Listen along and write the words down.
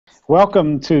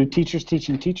Welcome to Teachers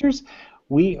Teaching Teachers.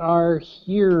 We are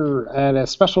here at a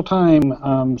special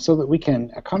time so that we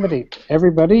can accommodate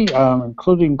everybody,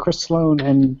 including Chris Sloan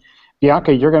and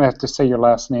Bianca. You're going to have to say your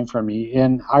last name for me,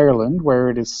 in Ireland, where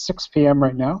it is 6 p.m.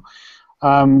 right now.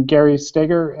 Gary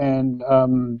Steger and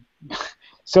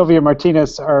Sylvia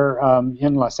Martinez are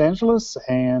in Los Angeles,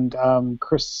 and Paul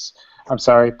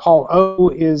O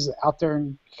is out there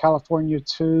in California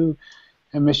too.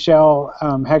 And Michelle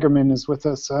Hagerman is with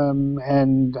us,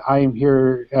 and I am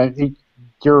here.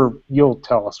 You'll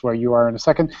tell us where you are in a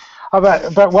second.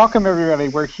 But welcome, everybody.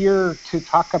 We're here to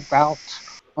talk about,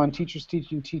 on Teachers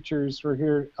Teaching Teachers, we're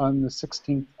here on the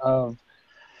 16th of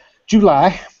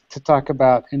July to talk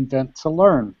about Invent to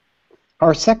Learn.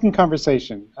 Our second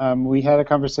conversation, we had a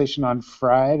conversation on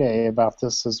Friday about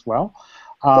this as well.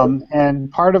 And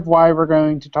part of why we're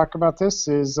going to talk about this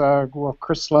is, well,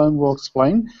 Chris Sloan will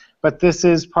explain, but this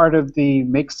is part of the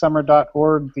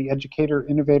makesummer.org, the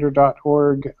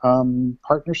educatorinnovator.org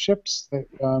partnerships that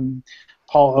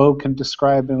Paul O can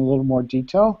describe in a little more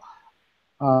detail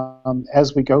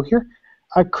as we go here.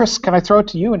 Chris, can I throw it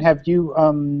to you and have you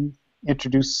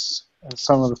introduce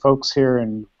some of the folks here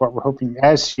and what we're hoping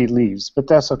as she leaves, but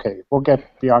that's okay. We'll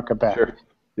get Bianca back. Sure.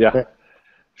 Yeah. But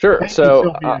sure. Thank So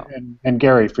you, Sylvia and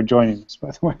Gary for joining us,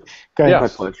 by the way. Go ahead. Yeah, my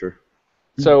pleasure.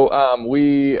 So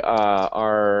we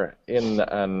are in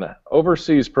an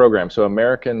overseas program. So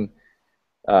American,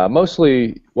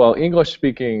 mostly, well,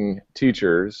 English-speaking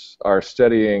teachers are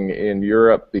studying in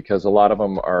Europe because a lot of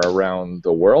them are around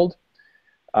the world.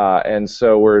 And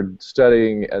so we're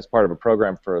studying as part of a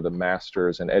program for the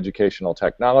Masters in Educational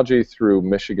Technology through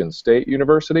Michigan State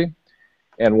University.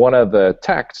 And one of the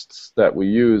texts that we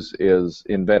use is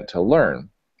Invent to Learn.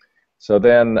 So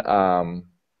then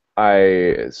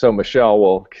so Michelle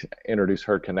will introduce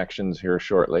her connections here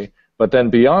shortly. But then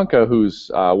Bianca,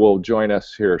 who's will join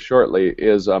us here shortly,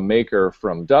 is a maker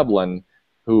from Dublin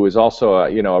who is also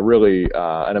a really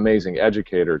an amazing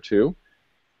educator too.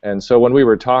 And so when we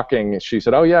were talking, she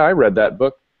said, "Oh yeah, I read that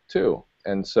book too."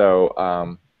 And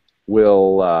so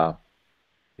we'll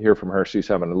hear from her. She's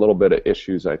having a little bit of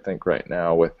issues, I think, right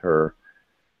now with her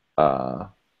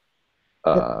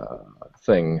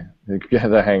thing, the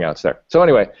Hangouts there. So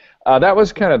anyway, that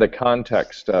was kind of the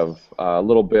context of a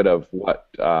little bit of what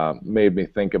made me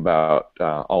think about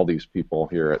all these people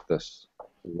here at this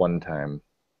one time.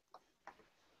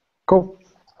 Cool.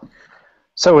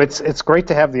 So it's great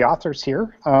to have the authors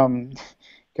here,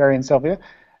 Gary and Sylvia.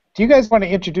 Do you guys want to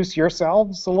introduce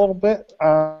yourselves a little bit?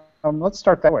 Let's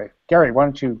start that way. Gary, why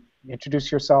don't you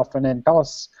introduce yourself and then tell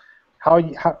us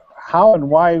how and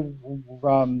why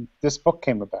this book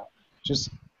came about. Just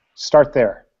start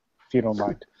there, if you don't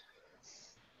mind.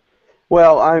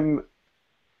 Well,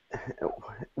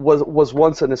 was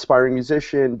once an aspiring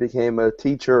musician, became a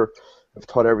teacher. I've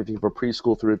taught everything from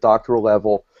preschool through the doctoral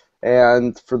level,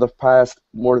 and for the past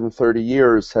more than 30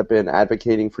 years have been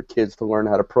advocating for kids to learn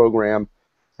how to program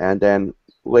and then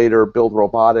later build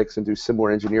robotics and do similar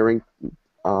engineering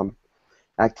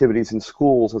activities in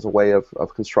schools as a way of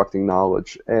constructing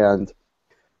knowledge, and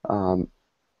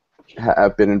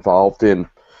have been involved in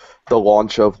the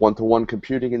launch of one-to-one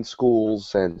computing in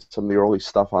schools and some of the early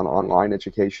stuff on online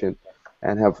education,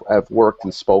 and have worked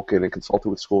and spoken and consulted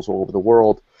with schools all over the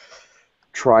world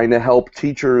trying to help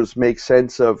teachers make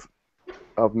sense of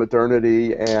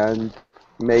modernity and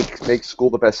make school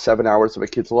the best 7 hours of a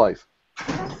kid's life.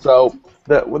 So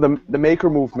the maker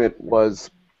movement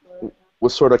was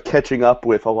sort of catching up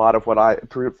with a lot of what I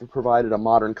provided a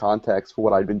modern context for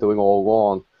what I'd been doing all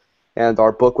along, and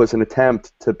our book was an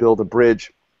attempt to build a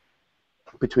bridge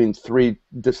between three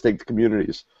distinct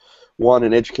communities. One,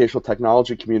 an educational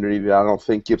technology community that I don't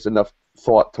think gives enough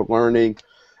thought to learning,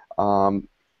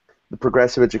 the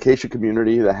progressive education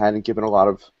community that hadn't given a lot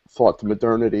of thought to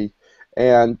modernity,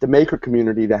 and the maker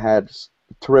community that had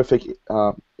terrific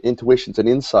intuitions and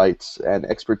insights and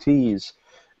expertise,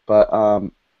 but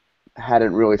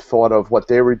hadn't really thought of what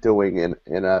they were doing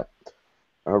in a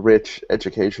rich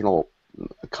educational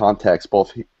context,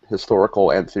 both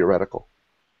historical and theoretical.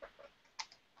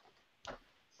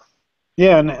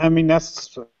 Yeah, and I mean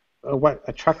that's what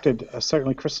attracted,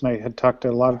 certainly Chris and I had talked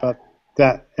a lot about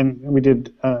that, and we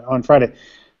did on Friday.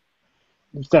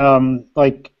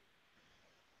 Like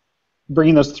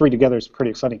bringing those three together is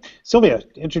pretty exciting. Sylvia,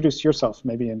 introduce yourself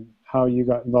maybe and how you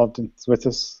got involved with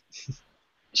this.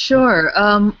 Sure.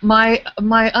 My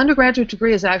undergraduate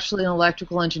degree is actually in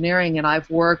electrical engineering, and I've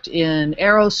worked in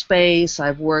aerospace,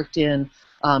 I've worked in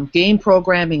game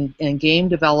programming and game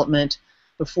development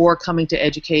before coming to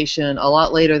education, a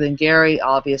lot later than Gary,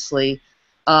 obviously.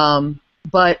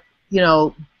 But, you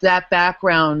know, that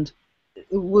background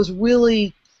was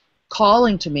really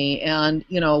calling to me. And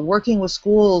working with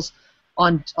schools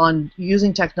on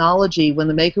using technology, when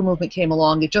the maker movement came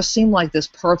along, it just seemed like this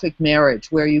perfect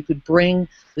marriage where you could bring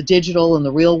the digital and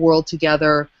the real world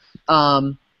together.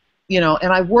 And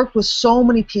I've worked with so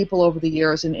many people over the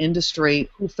years in industry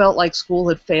who felt like school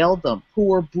had failed them, who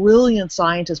were brilliant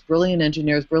scientists, brilliant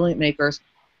engineers, brilliant makers,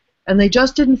 and they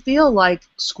just didn't feel like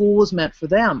school was meant for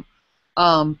them.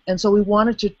 And so we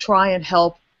wanted to try and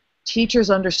help teachers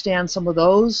understand some of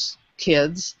those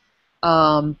kids,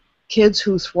 kids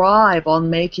who thrive on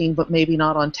making but maybe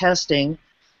not on testing,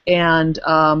 and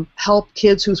help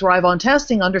kids who thrive on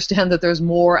testing understand that there's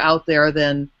more out there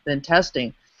than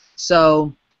testing.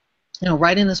 So,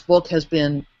 writing this book has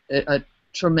been a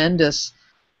tremendous,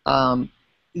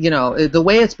 the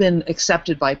way it's been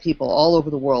accepted by people all over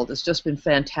the world has just been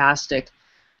fantastic.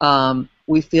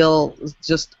 We feel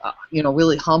just,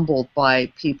 really humbled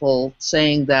by people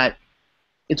saying that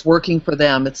it's working for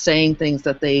them. It's saying things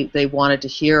that they wanted to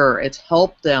hear. It's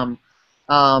helped them.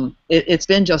 It's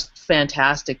been just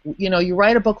fantastic. You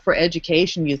write a book for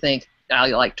education, you think,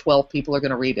 like 12 people are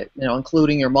going to read it,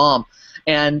 including your mom.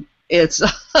 And it's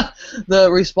the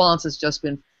response has just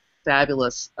been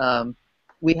fabulous.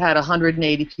 We had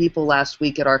 180 people last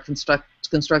week at our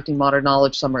Constructing Modern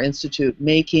Knowledge Summer Institute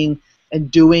making and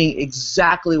doing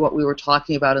exactly what we were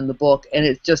talking about in the book, and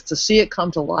it's just to see it come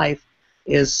to life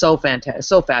is so fantastic,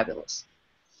 so fabulous.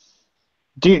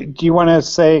 Do you want to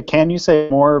say? Can you say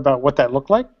more about what that looked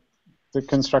like? The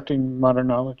Constructing Modern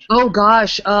Knowledge. Oh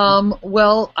gosh.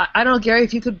 Well, I don't know, Gary,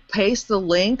 if you could paste the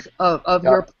link of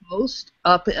your post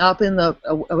up in the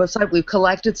website. We've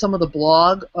collected some of the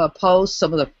blog posts,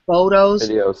 some of the photos,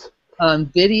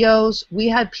 videos. We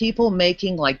had people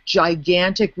making like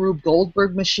gigantic Rube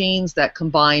Goldberg machines that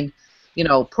combined,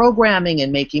 programming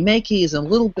and makey-makeys and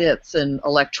little bits and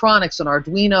electronics and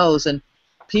Arduinos, and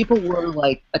people were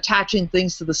like attaching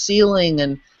things to the ceiling,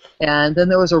 and then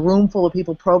there was a room full of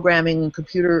people programming and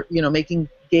computer, making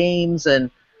games,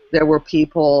 and there were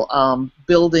people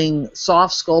building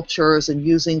soft sculptures and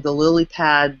using the lily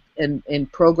pad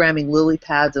and programming lily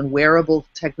pads and wearable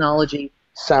technology.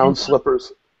 Sound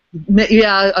slippers.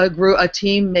 Yeah, a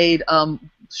team made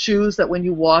shoes that when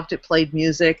you walked it played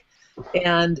music.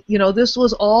 And, this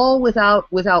was all without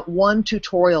one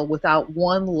tutorial, without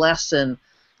one lesson.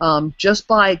 Just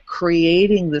by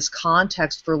creating this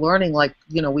context for learning, like,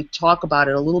 we talk about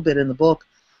it a little bit in the book,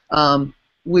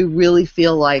 we really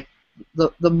feel like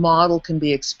the model can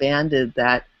be expanded,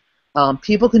 that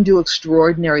people can do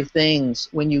extraordinary things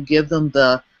when you give them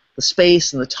the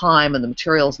space and the time and the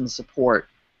materials and the support.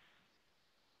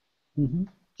 Mm-hmm.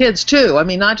 Kids, too. I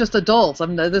mean, not just adults. I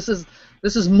mean, this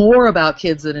is more about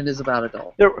kids than it is about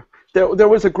adults. There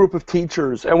was a group of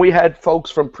teachers, and we had folks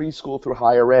from preschool through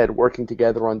higher ed working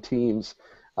together on teams.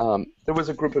 There was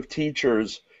a group of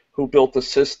teachers who built a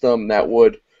system that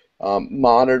would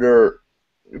monitor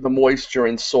the moisture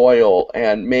in soil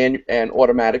and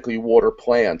automatically water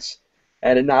plants.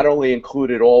 And it not only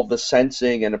included all the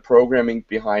sensing and the programming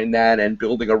behind that and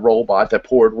building a robot that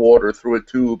poured water through a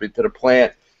tube into the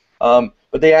plant,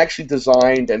 but they actually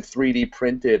designed and 3D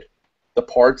printed the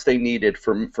parts they needed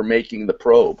for making the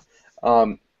probe.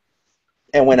 And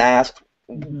when asked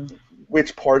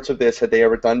which parts of this had they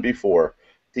ever done before,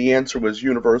 the answer was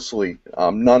universally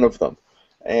none of them.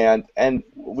 And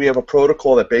we have a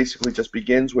protocol that basically just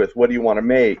begins with, what do you want to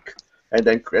make? And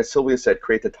then, as Sylvia said,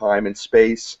 create the time and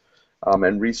space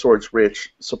and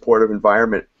resource-rich, supportive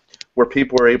environment where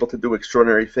people are able to do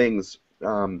extraordinary things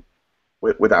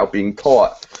without being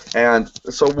taught. And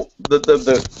so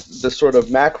the sort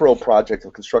of macro project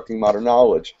of Constructing Modern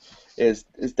Knowledge is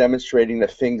demonstrating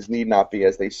that things need not be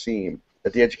as they seem,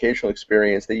 that the educational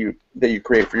experience that you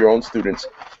create for your own students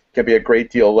can be a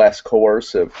great deal less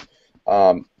coercive.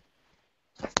 I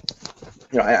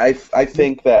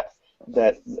think that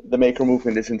the maker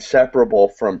movement is inseparable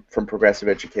from progressive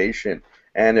education,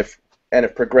 and if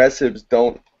progressives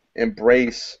don't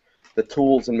embrace the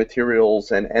tools and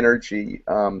materials and energy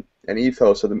and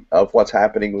ethos of what's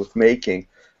happening with making,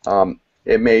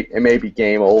 it may be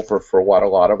game over for what a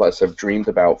lot of us have dreamed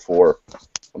about for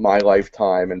my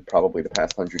lifetime and probably the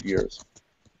past 100 years.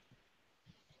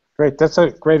 Great, that's a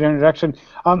great introduction.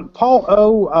 Paul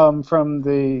O. From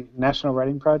the National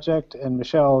Writing Project and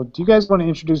Michelle, do you guys want to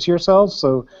introduce yourselves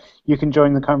so you can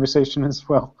join the conversation as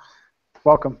well?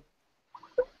 Welcome.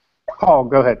 Paul,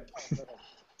 go ahead.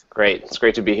 Great, it's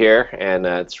great to be here, and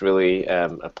it's really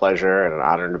a pleasure and an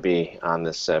honor to be on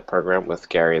this program with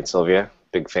Gary and Sylvia.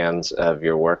 Big fans of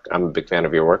your work. I'm a big fan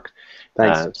of your work.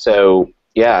 Thanks. So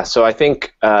Yeah, so I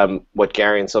think what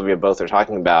Gary and Sylvia both are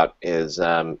talking about is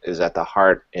at the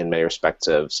heart, in many respects,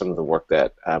 of some of the work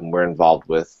that we're involved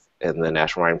with in the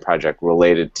National Writing Project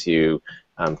related to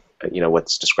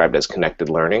what's described as connected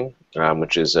learning,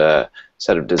 which is a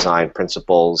set of design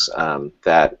principles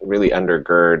that really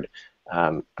undergird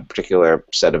a particular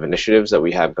set of initiatives that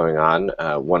we have going on.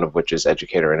 One of which is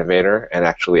Educator Innovator, and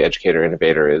actually Educator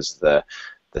Innovator is the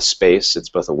space. It's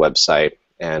both a website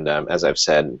and, as I've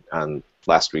said on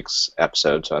last week's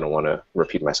episode, so I don't want to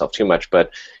repeat myself too much,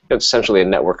 but it's essentially a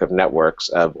network of networks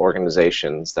of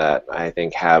organizations that I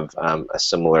think have a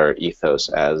similar ethos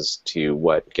as to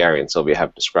what Gary and Sylvia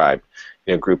have described.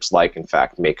 Groups like, in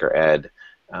fact, MakerEd,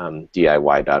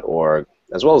 DIY.org,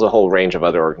 as well as a whole range of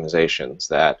other organizations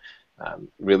that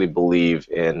really believe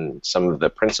in some of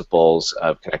the principles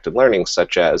of connected learning,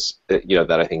 such as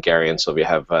that I think Gary and Sylvia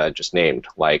have just named,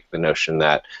 like the notion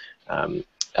that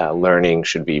learning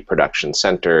should be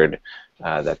production-centered,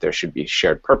 that there should be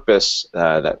shared purpose,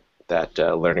 that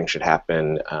learning should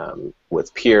happen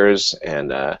with peers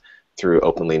and through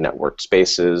openly networked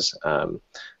spaces.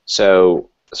 So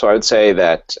I would say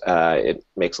that it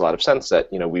makes a lot of sense that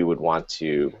we would want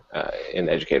to, in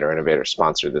Educator Innovator,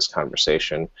 sponsor this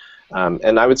conversation.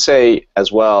 And I would say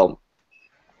as well,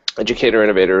 Educator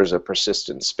Innovator is a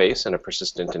persistent space and a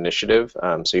persistent initiative,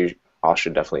 so you all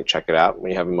should definitely check it out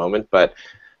when you have a moment. But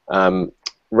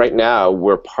right now,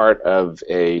 we're part of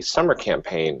a summer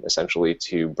campaign, essentially,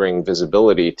 to bring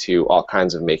visibility to all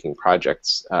kinds of making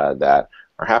projects that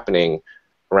are happening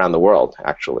around the world,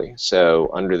 actually. So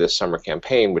under this summer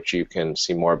campaign, which you can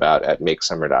see more about at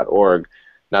makesummer.org,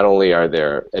 not only are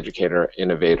there Educator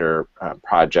Innovator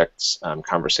projects,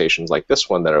 conversations like this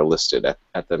one that are listed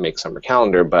at the Make Summer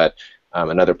calendar, but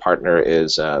another partner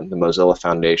is the Mozilla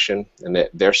Foundation, and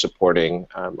they're supporting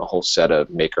a whole set of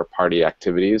maker party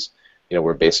activities,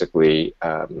 where basically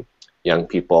young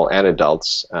people and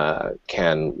adults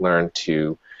can learn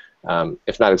to,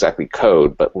 if not exactly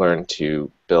code, but learn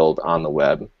to build on the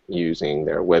web using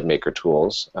their WebMaker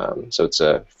tools. So it's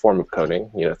a form of coding,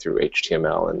 through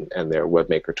HTML and their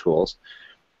WebMaker tools.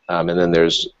 And then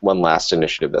there's one last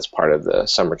initiative that's part of the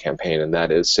summer campaign, and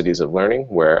that is Cities of Learning,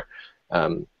 where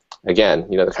again,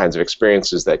 the kinds of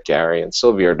experiences that Gary and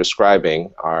Sylvia are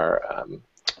describing are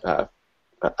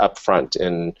up front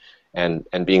and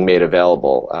being made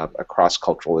available across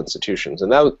cultural institutions.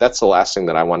 And that's the last thing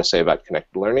that I want to say about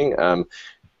connected learning,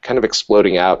 kind of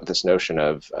exploding out this notion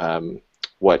of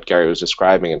what Gary was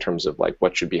describing in terms of like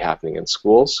what should be happening in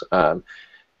schools.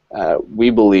 We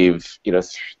believe,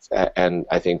 and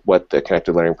I think what the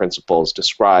connected learning principles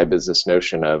describe is this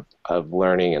notion of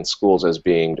learning in schools as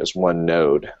being just one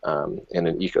node in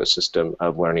an ecosystem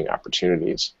of learning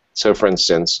opportunities. So, for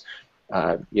instance,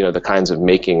 the kinds of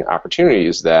making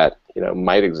opportunities that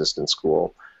might exist in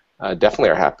school definitely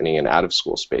are happening in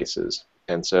out-of-school spaces.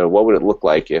 And so, what would it look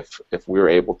like if we were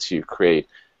able to create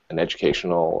an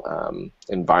educational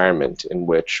environment in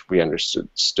which we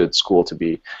understood school to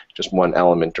be just one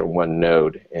element or one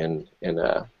node in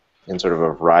sort of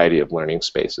a variety of learning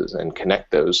spaces, and connect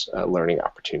those learning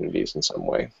opportunities in some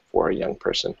way for a young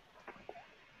person?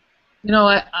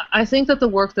 I think that the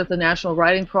work that the National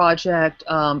Writing Project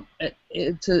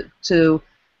to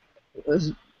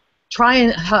try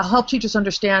and help teachers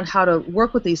understand how to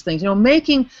work with these things.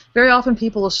 Making, very often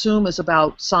people assume, is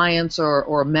about science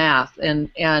or math, and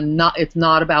it's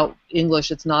not about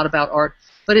English, it's not about art,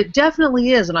 but it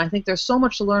definitely is, and I think there's so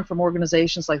much to learn from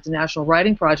organizations like the National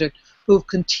Writing Project, who've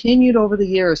continued over the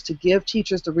years to give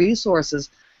teachers the resources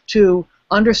to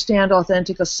understand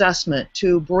authentic assessment,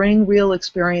 to bring real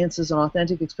experiences and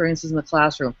authentic experiences in the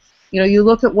classroom. You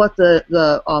look at what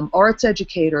the arts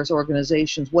educators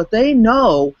organizations, what they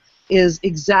know is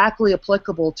exactly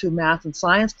applicable to math and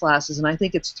science classes, and I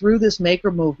think it's through this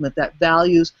maker movement that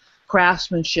values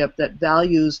craftsmanship, that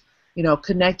values,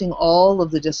 connecting all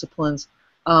of the disciplines.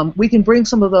 We can bring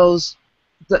some of those,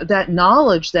 that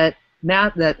knowledge that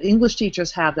English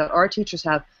teachers have, that art teachers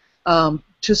have,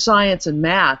 to science and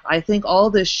math. I think all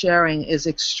this sharing is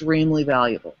extremely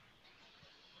valuable.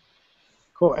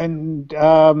 Cool, and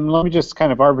let me just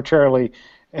kind of arbitrarily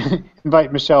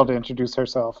invite Michelle to introduce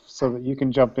herself so that you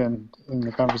can jump in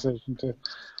the conversation too.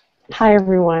 Hi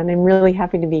everyone, I'm really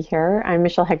happy to be here. I'm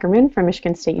Michelle Heckerman from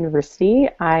Michigan State University.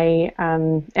 I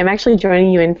am actually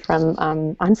joining you in from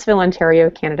Huntsville, Ontario,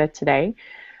 Canada today.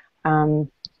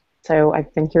 So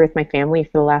I've been here with my family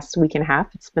for the last week and a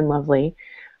half. It's been lovely.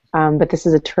 But this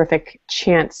is a terrific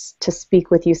chance to speak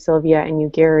with you, Sylvia, and you,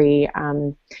 Gary.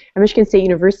 At Michigan State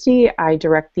University, I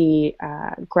direct the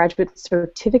graduate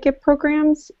certificate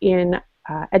programs in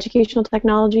educational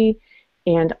technology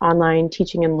and online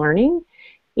teaching and learning.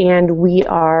 and we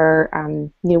are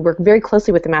work very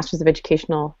closely with the Masters of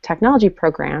Educational Technology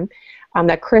program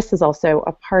that Chris is also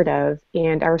a part of.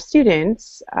 And our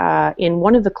students, in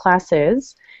one of the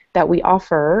classes that we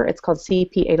offer, it's called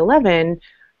CEP 811,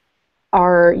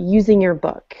 are using your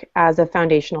book as a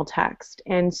foundational text.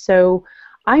 And so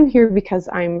I'm here because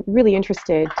I'm really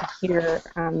interested to hear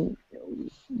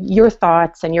your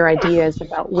thoughts and your ideas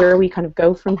about where we kind of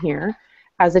go from here.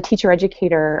 As a teacher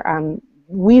educator,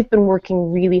 we've been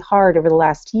working really hard over the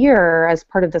last year as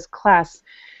part of this class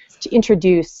to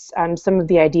introduce some of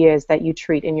the ideas that you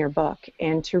treat in your book,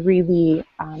 and to really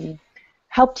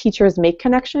help teachers make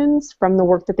connections from the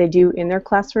work that they do in their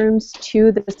classrooms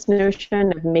to this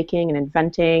notion of making and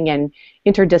inventing and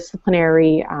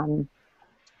interdisciplinary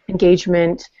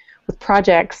engagement with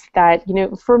projects that,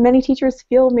 for many teachers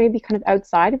feel maybe kind of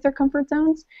outside of their comfort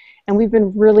zones. And we've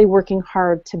been really working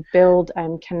hard to build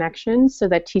connections so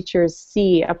that teachers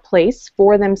see a place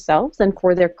for themselves and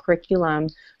for their curriculum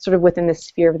sort of within the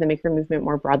sphere of the maker movement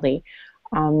more broadly.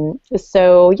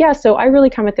 So I really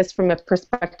come at this from a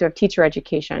perspective of teacher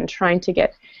education, trying to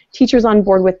get teachers on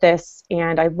board with this,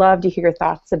 and I'd love to hear your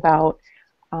thoughts about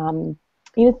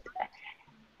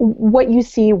what you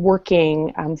see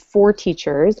working for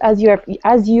teachers, as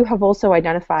you have also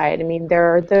identified. I mean,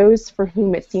 there are those for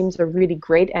whom it seems a really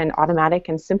great and automatic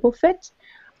and simple fit,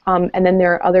 and then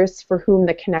there are others for whom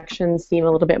the connections seem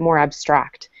a little bit more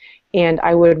abstract. And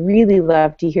I would really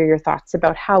love to hear your thoughts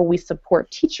about how we support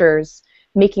teachers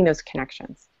making those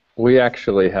connections. We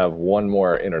actually have one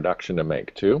more introduction to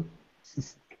make too,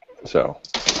 so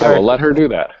I will let her do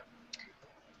that.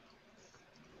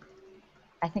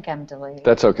 I think I'm delayed.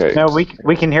 That's okay. No,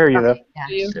 we can hear you though.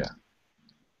 Yeah.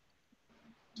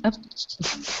 I'm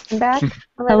back.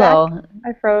 Hello. Back?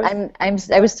 I froze.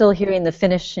 I was still hearing the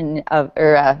finishing of,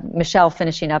 or Michelle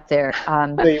finishing up there.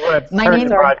 So you want to my turn name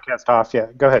the broadcast off? Yeah,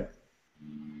 go ahead.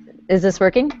 Is this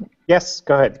working? Yes,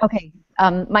 go ahead. Okay.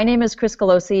 My name is Chris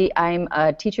Sloan. I'm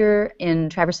a teacher in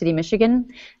Traverse City,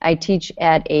 Michigan. I teach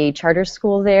at a charter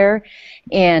school there,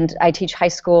 and I teach high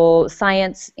school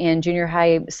science and junior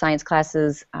high science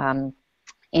classes,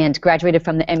 and graduated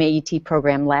from the MAET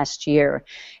program last year.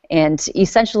 And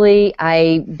essentially,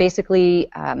 I basically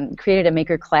created a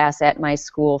maker class at my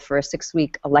school for a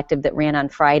 6-week elective that ran on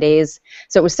Fridays.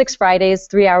 So it was 6 Fridays,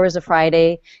 3 hours a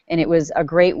Friday, and it was a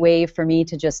great way for me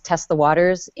to just test the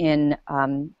waters in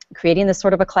creating this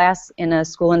sort of a class in a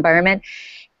school environment.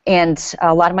 And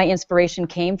a lot of my inspiration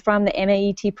came from the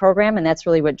MAET program, and that's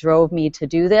really what drove me to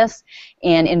do this.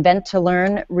 And Invent to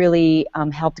Learn really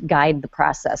helped guide the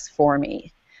process for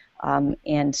me.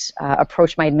 And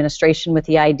approach my administration with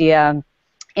the idea,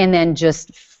 and then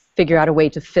just figure out a way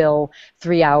to fill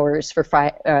 3 hours for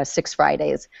 6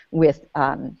 Fridays with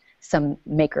some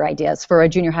maker ideas for a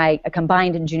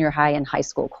combined junior high and high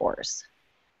school course.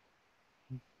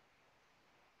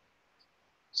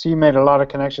 So you made a lot of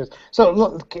connections. So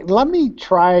look, let me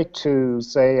try to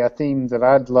say a theme that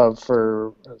I'd love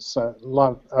for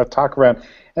a talk around,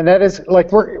 and that is,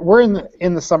 like, we're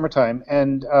in the summertime,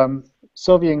 and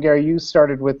Sylvia and Gary, you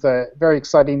started with a very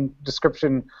exciting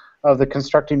description of the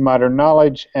constructing modern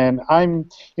knowledge, and I'm,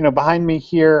 behind me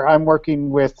here, I'm working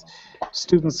with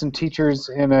students and teachers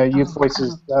in a Youth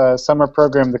Voices summer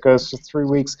program that goes for 3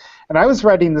 weeks. And I was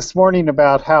writing this morning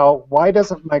about why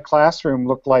doesn't my classroom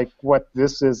look like what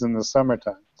this is in the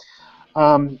summertime?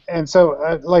 And so,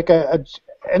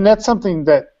 and that's something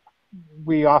that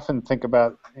we often think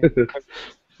about.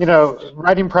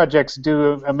 Writing projects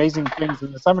do amazing things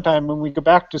in the summertime. When we go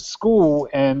back to school,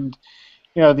 and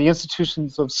the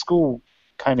institutions of school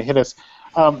kind of hit us.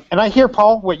 And I hear,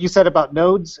 Paul, what you said about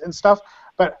nodes and stuff,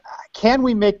 but can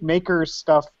we make maker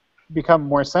stuff become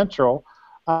more central?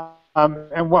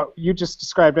 And what you just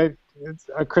described,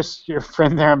 Chris, your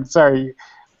friend there, I'm sorry,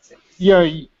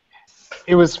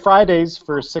 it was Fridays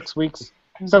for 6 weeks.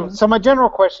 Mm-hmm. So my general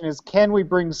question is, can we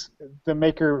bring the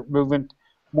maker movement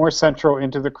more central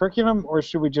into the curriculum, or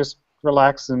should we just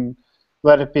relax and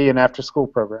let it be an after-school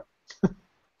program?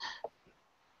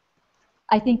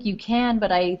 I think you can,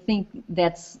 but I think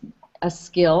that's a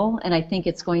skill, and I think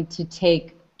it's going to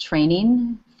take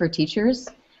training for teachers.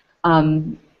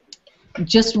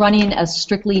 Just running a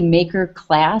strictly maker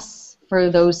class for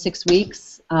those 6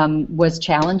 weeks was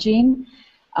challenging.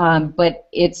 But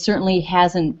it certainly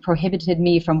hasn't prohibited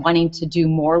me from wanting to do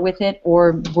more with it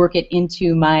or work it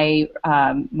into my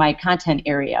my content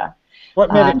area.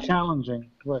 What made it challenging?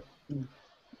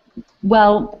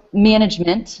 Well,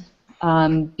 management,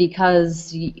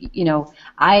 because the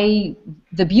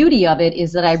beauty of it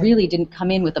is that I really didn't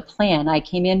come in with a plan. I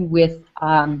came in with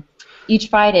each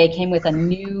Friday came with a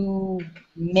new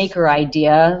maker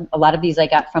idea. A lot of these I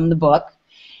got from the book,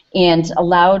 and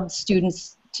allowed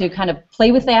students to kind of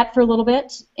play with that for a little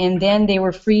bit, and then they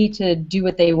were free to do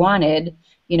what they wanted,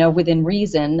 you know, within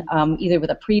reason, either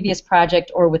with a previous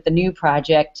project or with the new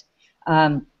project.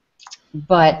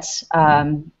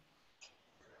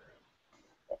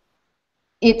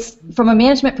 It's from a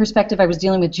management perspective, I was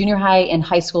dealing with junior high and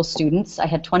high school students. I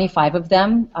had 25 of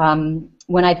them.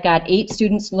 When I've got 8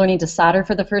 students learning to solder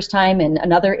for the first time and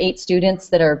another 8 students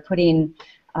that are putting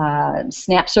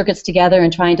snap circuits together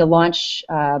and trying to launch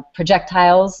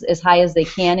projectiles as high as they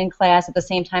can in class. At the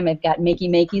same time, I've got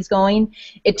makey-makeys going.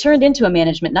 It turned into a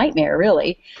management nightmare,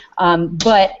 really.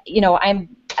 But you know, I'm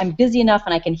busy enough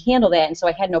and I can handle that, and so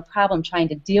I had no problem trying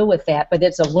to deal with that. But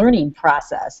it's a learning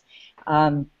process.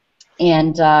 I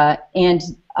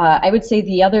would say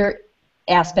the other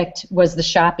aspect was the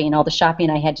shopping, all the shopping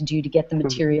I had to do to get the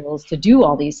materials to do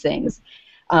all these things.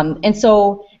 And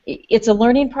so it's a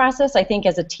learning process, I think,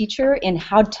 as a teacher in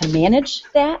how to manage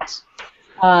that.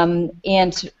 And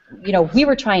you know, we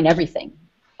were trying everything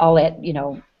all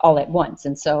at once,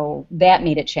 and so that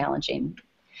made it challenging.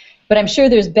 But I'm sure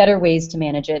there's better ways to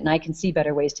manage it, and I can see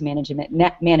better ways to manage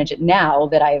it now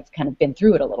that I've kind of been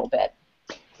through it a little bit.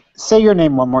 Say your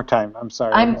name one more time. I'm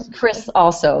sorry. I'm Chris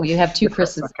also. You have 2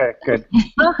 Chris's. Okay, good.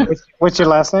 What's your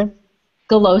last name?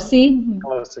 Ghrógaín.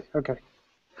 Ghrógaín, okay.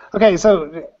 Okay,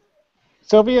 so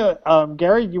Sylvia,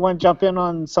 Gary, you want to jump in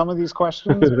on some of these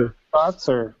questions or thoughts,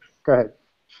 or go ahead.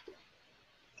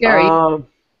 Gary.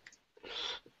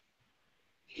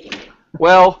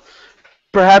 Well,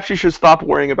 perhaps you should stop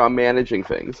worrying about managing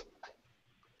things.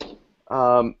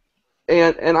 And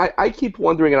I keep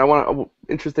wondering, and I'm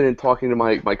interested in talking to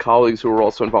my colleagues who are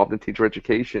also involved in teacher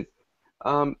education.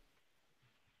 I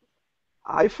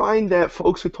find that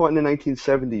folks who taught in the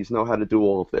 1970s know how to do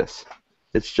all of this.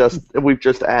 It's just we've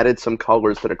just added some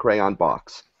colors to the crayon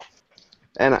box,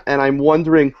 and I'm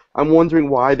wondering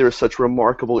why there's such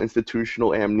remarkable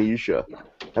institutional amnesia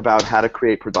about how to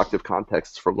create productive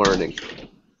contexts for learning.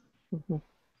 So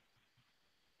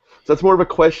it's more of a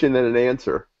question than an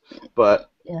answer, but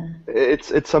yeah.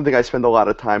 It's something I spend a lot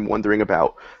of time wondering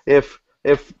about. If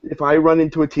I run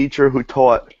into a teacher who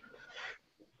taught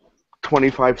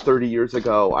 25, 30 years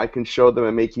ago, I can show them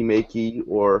a makey-makey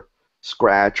or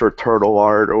Scratch or Turtle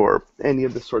Art or any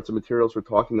of the sorts of materials we're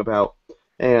talking about,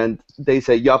 and they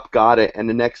say, yup, got it, and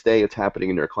the next day it's happening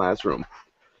in their classroom.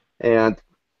 And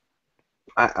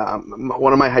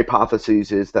one of my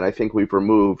hypotheses is that I think we've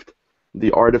removed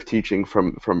the art of teaching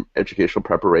from educational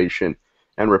preparation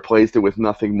and replaced it with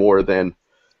nothing more than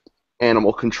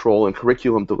animal control and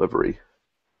curriculum delivery.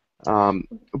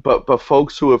 But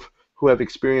folks who have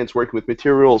experience working with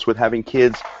materials, with having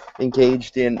kids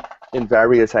engaged in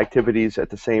various activities at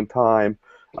the same time.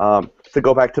 To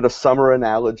go back to the summer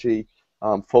analogy,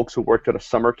 folks who worked at a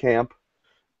summer camp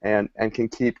and can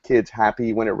keep kids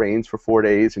happy when it rains for 4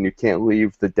 days and you can't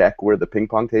leave the deck where the ping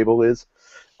pong table is.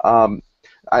 I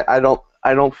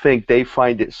don't think they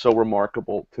find it so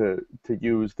remarkable to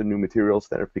use the new materials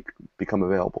that have become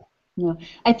available. No,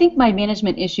 I think my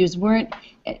management issues weren't.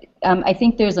 I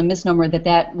think there's a misnomer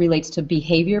that relates to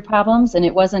behavior problems, and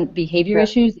it wasn't behavior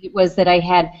issues. It was that I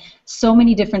had so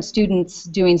many different students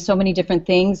doing so many different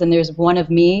things, and there's one of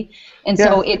me, and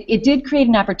so it did create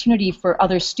an opportunity for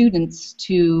other students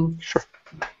to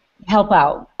help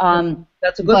out.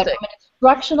 That's a good thing. From an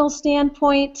instructional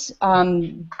standpoint,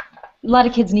 a lot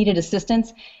of kids needed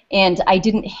assistance, and I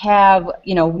didn't have,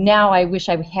 now I wish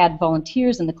I had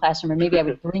volunteers in the classroom, or maybe I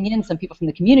would bring in some people from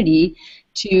the community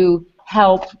to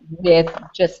help with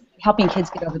just helping kids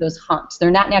get over those humps.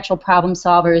 They're not natural problem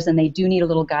solvers, and they do need a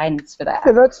little guidance for that.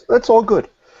 Yeah, that's all good.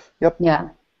 Yep. Yeah.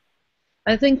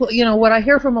 I think, what I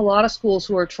hear from a lot of schools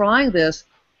who are trying this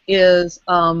is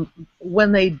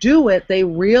when they do it, they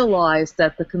realize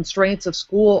that the constraints of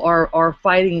school are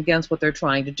fighting against what they're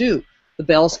trying to do. The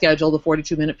bell schedule, the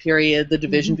 42-minute period, the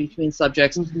division between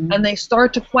subjects, and they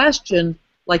start to question,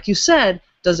 like you said,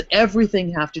 does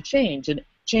everything have to change? And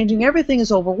changing everything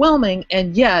is overwhelming,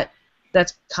 and yet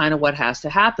that's kind of what has to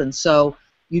happen. So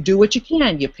you do what you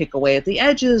can. You pick away at the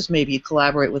edges, maybe you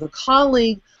collaborate with a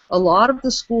colleague. A lot of the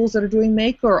schools that are doing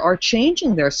Maker are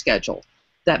changing their schedule.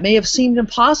 That may have seemed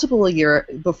impossible a year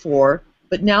before,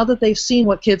 but now that they've seen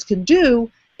what kids can do,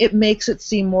 it makes it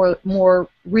seem more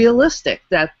realistic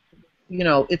that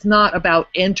it's not about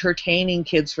entertaining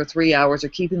kids for 3 hours or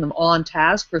keeping them on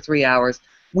task for 3 hours.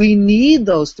 We need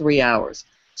those 3 hours.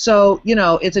 So,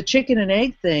 it's a chicken and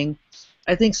egg thing.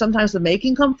 I think sometimes the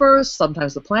making comes first,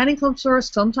 sometimes the planning comes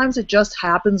first, sometimes it just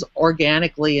happens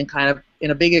organically and kind of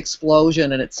in a big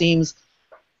explosion, and it seems,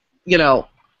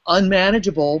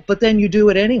 unmanageable, but then you do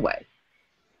it anyway.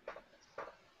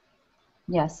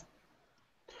 Yes.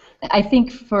 I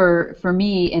think for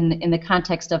me, in the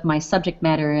context of my subject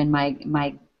matter and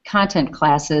my content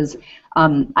classes,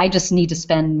 I just need to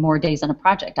spend more days on a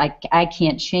project. I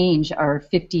can't change our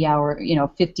 50-hour,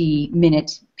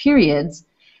 50-minute periods,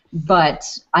 but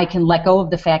I can let go of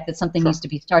the fact that something needs to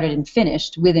be started and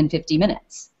finished within 50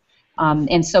 minutes.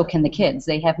 And so can the kids.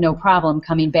 They have no problem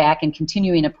coming back and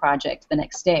continuing a project the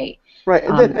next day. Right,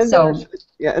 and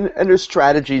there's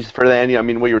strategies for that. I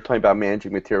mean, what you were talking about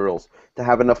managing materials, to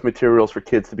have enough materials for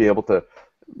kids to be able to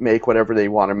make whatever they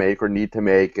want to make or need to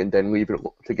make, and then leave it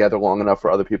together long enough for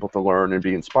other people to learn and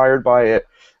be inspired by it.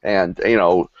 And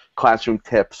classroom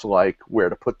tips like where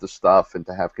to put the stuff and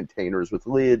to have containers with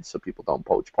lids so people don't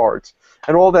poach parts,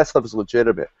 and all that stuff is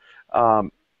legitimate.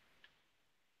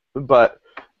 But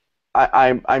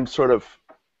I'm sort of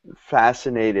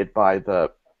fascinated by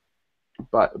the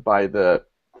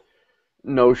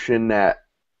notion that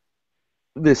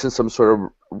this is some sort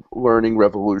of learning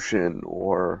revolution,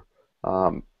 or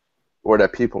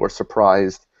that people are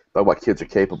surprised by what kids are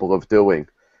capable of doing.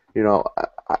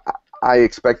 I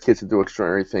expect kids to do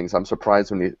extraordinary things. I'm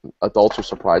surprised when the adults are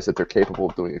surprised that they're capable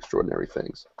of doing extraordinary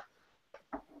things.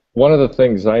 One of the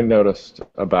things I noticed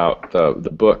about the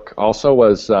book also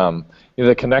was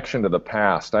the connection to the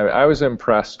past. I was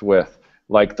impressed with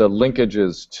like the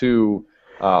linkages to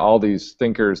all these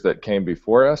thinkers that came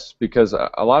before us, because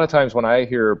a lot of times when I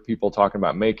hear people talking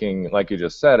about making, like you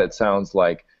just said, it sounds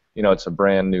like it's a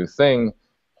brand new thing.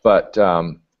 But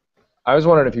I was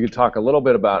wondering if you could talk a little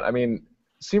bit about,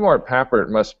 Seymour Papert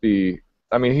must be,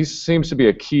 he seems to be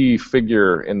a key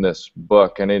figure in this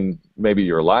book and in maybe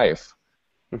your life.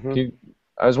 Mm-hmm.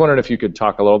 I was wondering if you could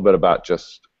talk a little bit about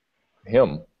just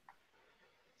him.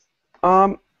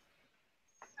 Seymour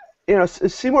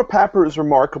Papert is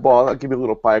remarkable. I'll give you a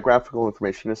little biographical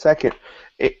information in a second.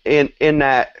 In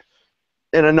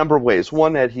a number of ways.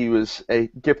 One, that he was a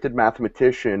gifted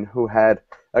mathematician who had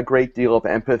a great deal of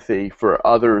empathy for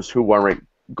others who weren't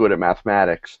good at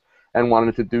mathematics and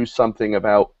wanted to do something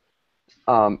about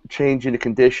changing the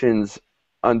conditions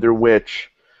under which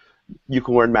you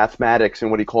can learn mathematics in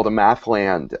what he called a math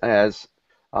land as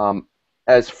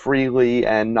freely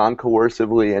and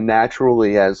non-coercively and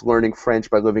naturally as learning French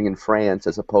by living in France,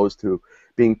 as opposed to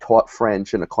being taught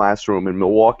French in a classroom in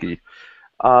Milwaukee.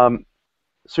 So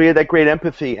he had that great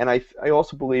empathy, and I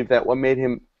also believe that what made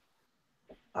him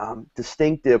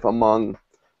distinctive among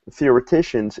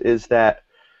theoreticians is that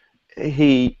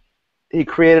he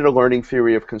created a learning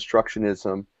theory of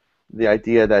constructionism, the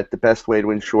idea that the best way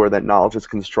to ensure that knowledge is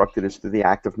constructed is through the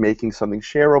act of making something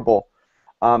shareable.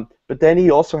 But then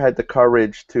he also had the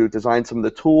courage to design some of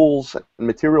the tools and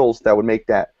materials that would make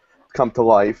that come to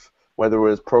life, whether it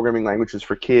was programming languages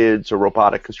for kids or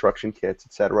robotic construction kits,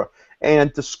 etc.,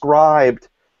 and described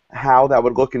how that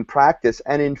would look in practice,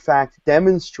 and in fact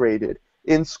demonstrated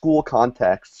in school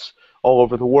contexts all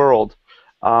over the world,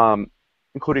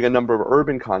 including a number of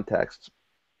urban contexts,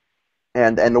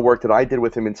 and the work that I did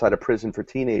with him inside a prison for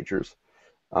teenagers,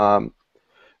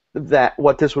 that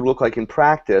what this would look like in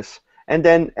practice. And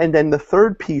then the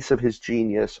third piece of his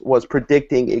genius was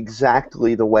predicting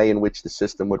exactly the way in which the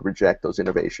system would reject those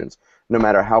innovations, no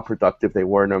matter how productive they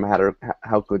were, no matter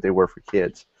how good they were for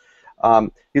kids.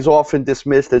 He's often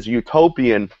dismissed as a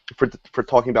utopian for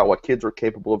talking about what kids are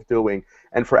capable of doing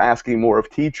and for asking more of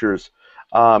teachers.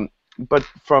 But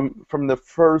from the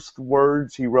first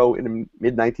words he wrote in the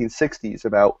mid-1960s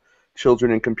about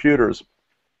children and computers,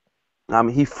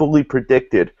 he fully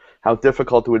predicted how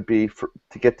difficult it would be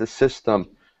to get the system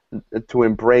to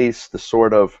embrace the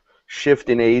sort of shift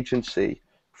in agency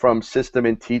from system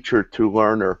and teacher to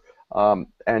learner,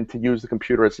 and to use the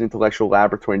computer as an intellectual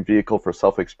laboratory and vehicle for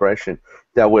self-expression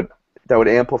that would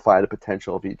amplify the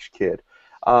potential of each kid.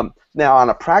 Now, on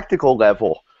a practical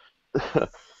level,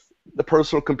 the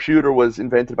personal computer was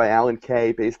invented by Alan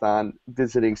Kay based on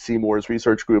visiting Seymour's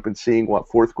research group and seeing what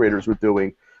fourth graders were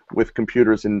doing with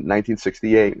computers in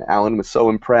 1968. And Alan was so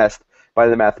impressed by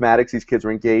the mathematics these kids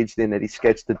were engaged in that he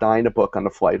sketched the Dynabook on the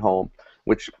flight home,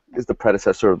 which is the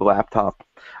predecessor of the laptop,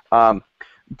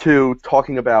 to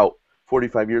talking about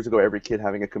 45 years ago every kid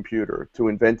having a computer, to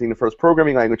inventing the first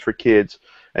programming language for kids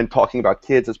and talking about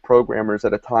kids as programmers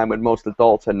at a time when most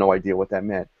adults had no idea what that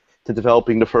meant, to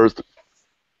developing the first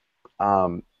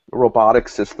robotic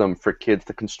system for kids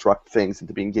to construct things and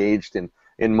to be engaged in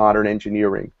modern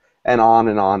engineering, and on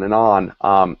and on and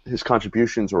on. His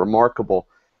contributions are remarkable,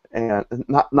 and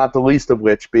not the least of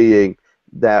which being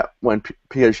that when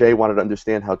Piaget wanted to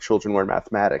understand how children learn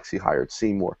mathematics, he hired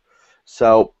Seymour.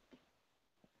 So,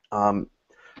 the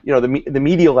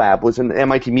Media Lab was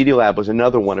MIT Media Lab was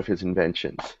another one of his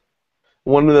inventions.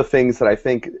 one of the things that I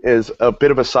think is a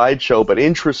bit of a sideshow but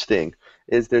interesting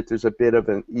is that there's a bit of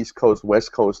an East Coast,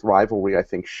 West Coast rivalry, I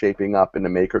think, shaping up in the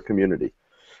maker community.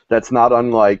 That's not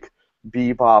unlike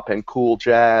bebop and cool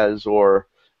jazz or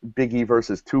Biggie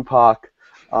versus Tupac,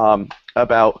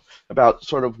 about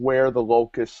sort of where the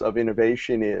locus of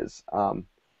innovation is,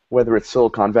 whether it's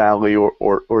Silicon Valley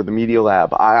or the Media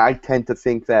Lab. I tend to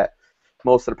think that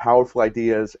most of the powerful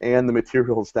ideas and the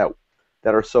materials that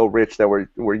are so rich that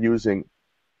we're using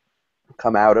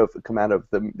come out of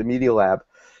the Media Lab.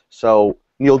 So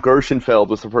Neil Gershenfeld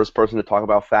was the first person to talk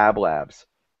about Fab Labs.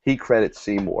 He credits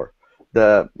Seymour.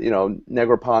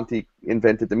 Negroponte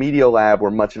invented the Media Lab,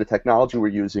 where much of the technology we're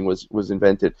using was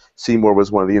invented. Seymour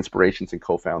was one of the inspirations and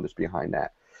co-founders behind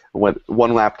that. When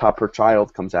one laptop per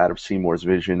child comes out of Seymour's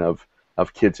vision of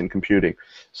kids and computing.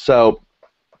 So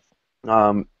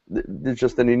there's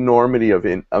just an enormity of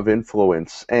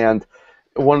influence. And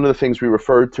one of the things we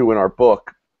referred to in our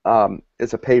book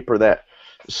is a paper that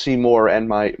Seymour and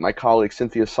my colleague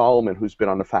Cynthia Solomon, who's been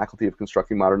on the faculty of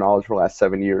Constructing Modern Knowledge for the last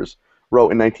 7 years,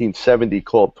 wrote in 1970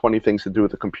 called 20 Things to Do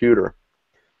with a Computer.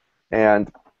 And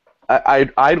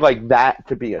I'd like that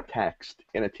to be a text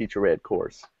in a teacher ed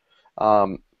course.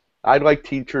 I'd like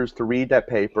teachers to read that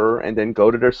paper and then go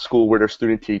to their school where they're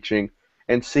student teaching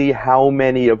and see how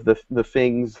many of the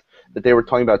things that they were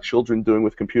talking about children doing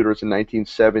with computers in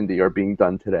 1970 are being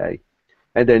done today,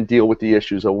 and then deal with the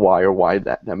issues of why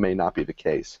that may not be the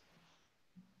case.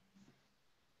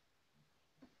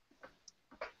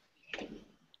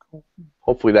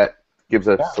 Hopefully that gives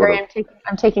us sort of...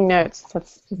 I'm taking notes.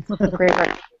 That's great.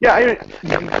 I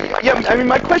mean,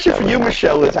 my question for you,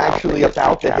 Michelle, is actually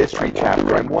about the history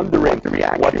chapter. I'm wondering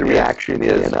what the reaction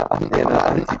is in a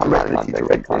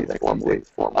teacher ed context.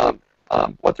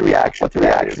 What the reaction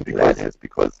is,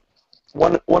 because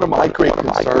one of my great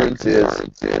concerns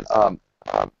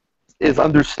is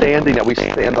understanding that we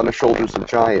stand on the shoulders of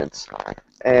giants,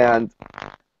 and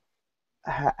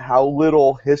how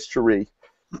little history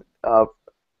of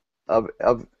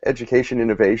education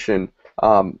innovation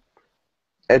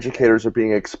educators are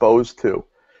being exposed to,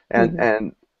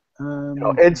 and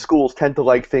ed schools tend to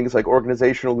like things like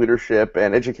organizational leadership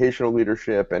and educational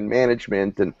leadership and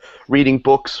management and reading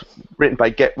books written by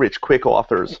get-rich-quick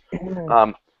authors,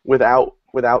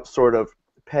 without sort of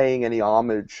paying any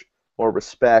homage or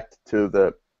respect to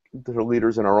the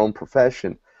leaders in our own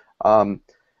profession.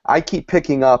 I keep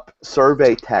picking up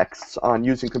survey texts on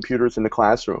using computers in the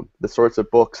classroom, the sorts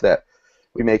of books that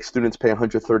we make students pay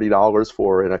 $130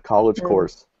 for in a college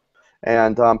course.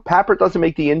 And Papert doesn't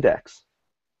make the index.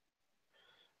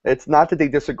 It's not that they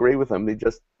disagree with them, they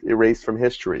just erase from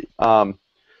history.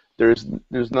 There's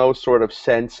no sort of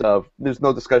sense of, there's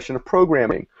no discussion of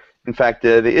programming. In fact,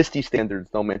 the ISTE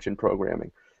standards don't mention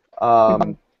programming.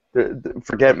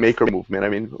 Forget maker movement, I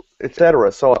mean,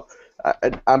 etc. So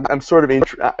I'm sort of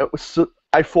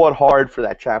I fought hard for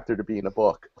that chapter to be in a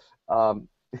book,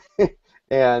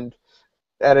 and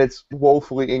it's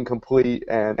woefully incomplete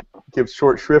and gives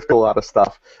short shrift to a lot of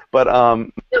stuff. But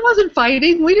it wasn't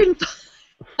fighting. We didn't.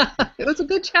 It was a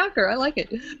good chapter. I like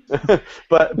it.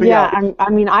 but yeah, I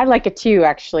mean, I like it too,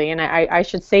 actually, and I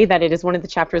should say that it is one of the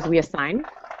chapters we assign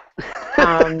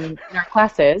in our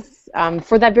classes.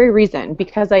 For that very reason,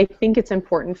 because I think it's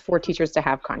important for teachers to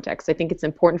have context. I think it's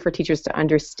important for teachers to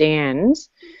understand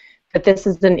that this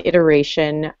is an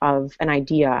iteration of an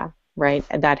idea, right,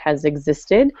 that has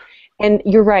existed. And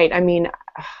you're right. I mean,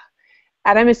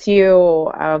 at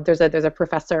MSU, there's a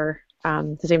professor.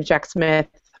 His name is Jack Smith.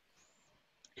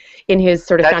 In his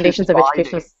sort of Foundations of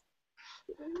Educational.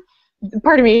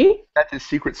 Pardon me? That's his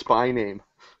secret spy name.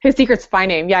 His secret spy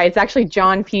name, yeah, it's actually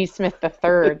John P. Smith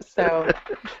III. So,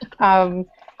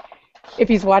 if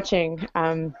he's watching,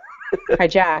 hi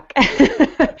Jack.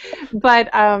 But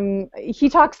he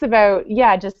talks about,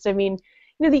 I mean,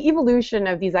 the evolution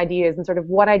of these ideas and sort of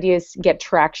what ideas get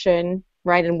traction,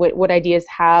 right, and what ideas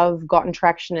have gotten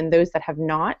traction and those that have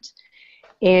not,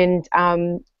 and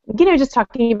just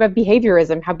talking about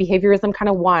behaviorism, how behaviorism kind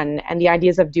of won, and the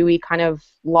ideas of Dewey kind of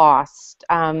lost,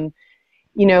 and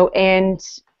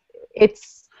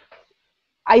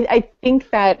I think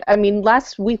that, I mean,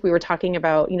 last week we were talking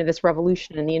about, this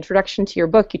revolution. In the introduction to your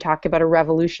book, you talk about a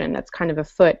revolution that's kind of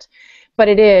afoot. But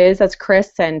it is, as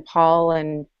Chris and Paul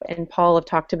and Paul have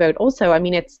talked about also, I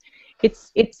mean, it's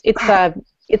a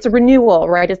renewal,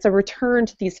 right? It's a return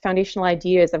to these foundational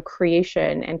ideas of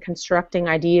creation and constructing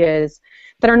ideas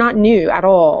that are not new at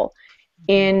all.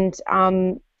 And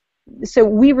so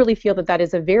we really feel that that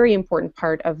is a very important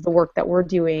part of the work that we're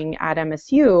doing at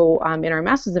MSU in our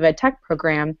Masters of Ed Tech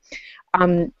program.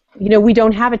 you know, we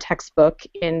don't have a textbook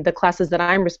in the classes that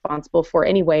I'm responsible for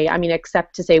anyway. I mean,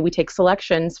 except to say we take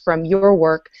selections from your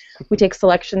work, we take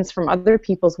selections from other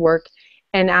people's work,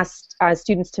 and ask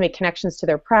students to make connections to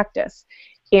their practice.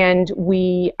 And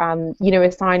we, you know,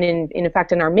 assign in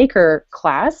fact, in our maker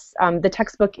class, the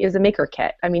textbook is a maker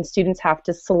kit. I mean, students have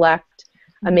to select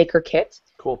a maker kit.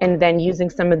 Cool. And then using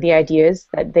some of the ideas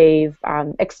that they've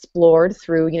explored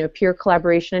through, you know, peer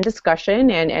collaboration and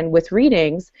discussion and with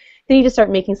readings, they need to start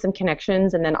making some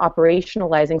connections and then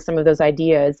operationalizing some of those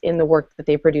ideas in the work that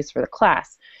they produce for the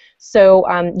class. So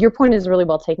your point is really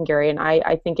well taken, Gary, and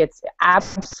I think it's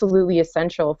absolutely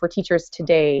essential for teachers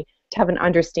today to have an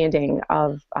understanding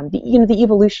of the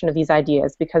evolution of these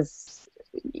ideas, because,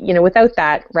 you know, without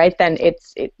that, right, then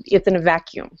it's in a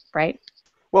vacuum, right?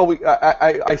 Well,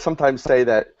 I sometimes say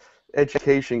that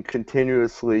education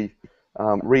continuously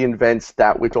reinvents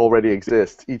that which already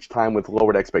exists each time with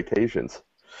lowered expectations.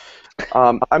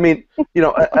 I mean, you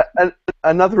know,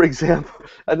 another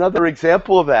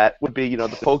example of that would be, you know,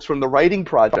 the folks from the Writing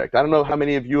Project. I don't know how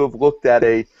many of you have looked at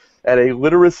a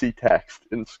literacy text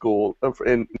in school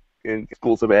in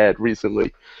schools of ed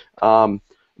recently,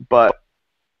 but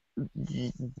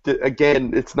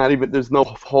again, it's not even, there's no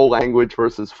whole language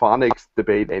versus phonics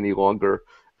debate any longer.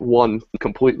 One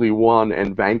completely won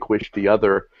and vanquished the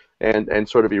other and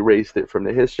sort of erased it from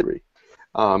the history.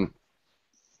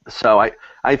 So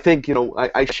I think, you know,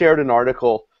 I shared an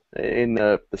article in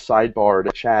the sidebar,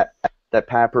 the chat, that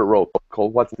Papert wrote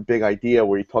called "What's the Big Idea?"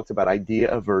 where he talked about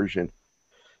idea aversion.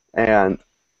 And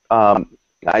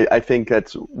I think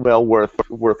that's well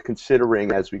worth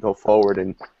considering as we go forward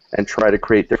and try to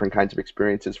create different kinds of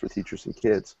experiences for teachers and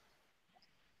kids.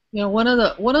 You know, one of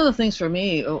the things for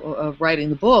me of writing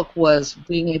the book was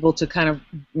being able to kind of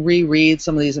reread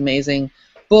some of these amazing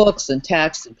books and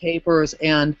texts and papers.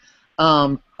 And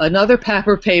another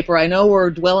Papert paper, I know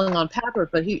we're dwelling on Papert,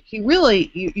 but he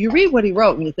really, you read what he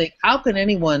wrote and you think, how can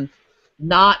anyone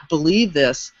not believe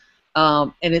this?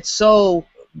 And it's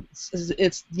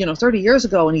you know, 30 years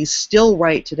ago and he's still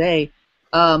right today.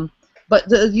 But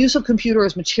the use of computer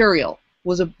as material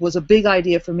was a big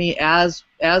idea for me as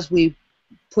we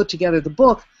put together the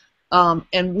book,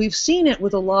 and we've seen it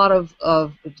with a lot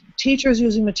of teachers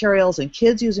using materials and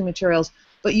kids using materials,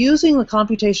 but using the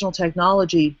computational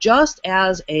technology just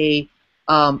as a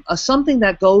something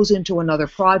that goes into another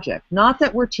project. Not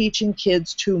that we're teaching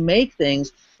kids to make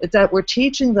things, it's that we're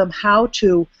teaching them how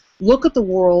to look at the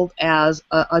world as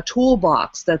a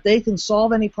toolbox, that they can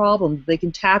solve any problem, they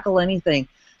can tackle anything,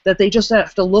 that they just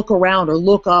have to look around or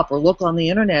look up or look on the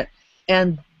internet,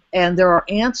 and there are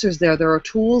answers there, there are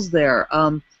tools there.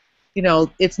 You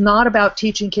know, it's not about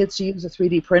teaching kids to use a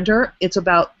 3D printer, it's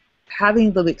about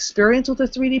having them experience with a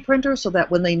 3D printer so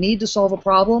that when they need to solve a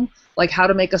problem, like how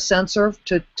to make a sensor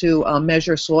to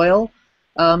measure soil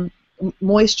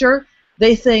moisture,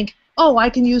 they think, oh, I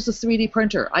can use the 3D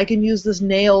printer, I can use this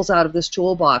nails out of this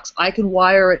toolbox, I can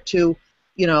wire it to,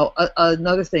 you know,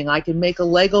 another thing, I can make a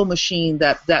Lego machine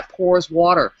that pours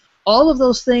water. All of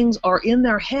those things are in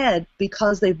their head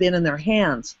because they've been in their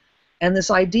hands. And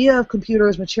this idea of computer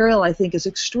as material, I think, is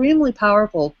extremely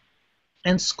powerful,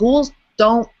 and schools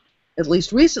don't, at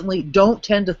least recently, don't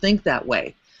tend to think that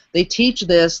way. They teach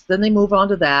this, then they move on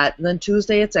to that, and then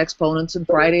Tuesday it's exponents, and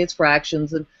Friday it's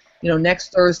fractions, and, you know,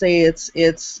 next Thursday it's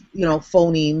you know,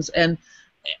 phonemes,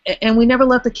 and we never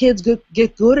let the kids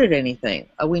get good at anything.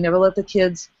 We never let the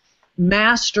kids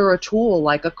master a tool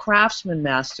like a craftsman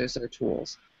masters their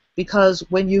tools. Because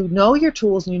when you know your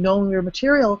tools and you know your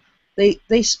material,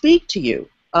 they speak to you.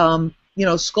 You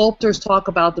know, sculptors talk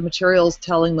about the materials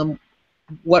telling them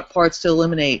what parts to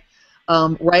eliminate.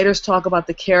 Writers talk about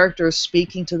the characters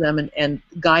speaking to them and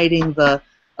guiding the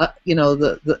you know,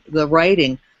 the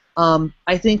writing.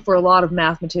 I think for a lot of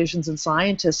mathematicians and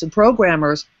scientists and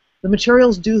programmers, the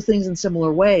materials do things in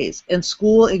similar ways, and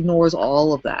school ignores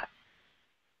all of that.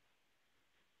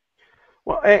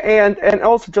 Well, and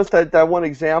also just that one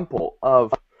example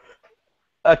of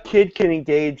a kid can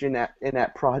engage in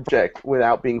that project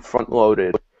without being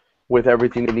front-loaded with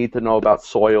everything they need to know about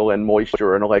soil and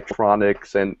moisture and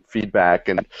electronics and feedback,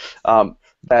 and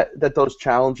that those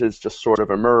challenges just sort of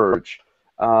emerge.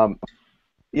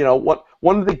 You know,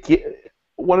 one of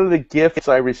the gifts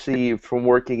I received from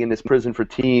working in this prison for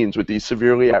teens with these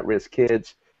severely at-risk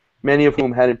kids, many of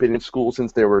whom hadn't been in school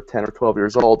since they were 10 or 12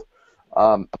 years old,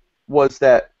 was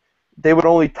that they would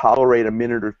only tolerate a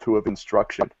minute or two of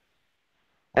instruction.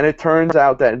 And it turns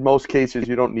out that in most cases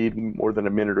you don't need more than a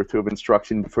minute or two of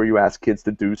instruction before you ask kids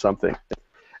to do something.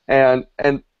 And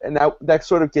that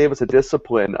sort of gave us a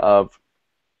discipline of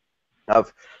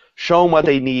showing what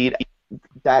they need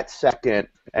that second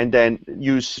and then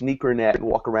use SneakerNet and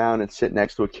walk around and sit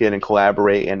next to a kid and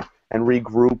collaborate and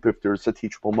regroup if there's a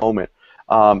teachable moment.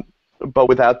 But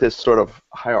without this sort of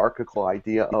hierarchical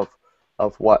idea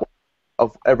of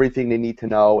everything they need to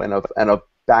know and of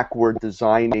backward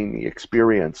designing the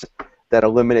experience that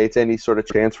eliminates any sort of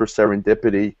chance for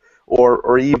serendipity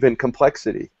or even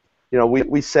complexity. You know,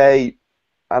 we say,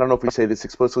 I don't know if we say this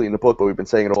explicitly in the book, but we've been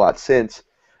saying it a lot since,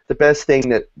 the best thing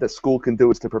that the school can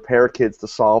do is to prepare kids to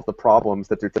solve the problems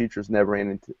that their teachers never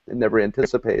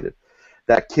anticipated.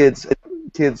 That kids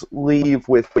leave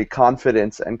with the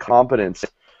confidence and competence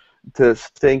to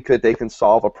think that they can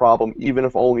solve a problem, even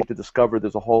if only to discover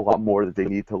there's a whole lot more that they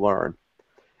need to learn.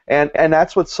 And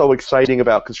that's what's so exciting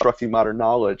about constructing modern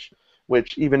knowledge,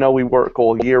 which even though we work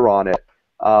all year on it,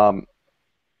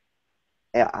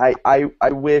 I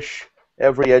wish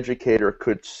every educator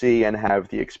could see and have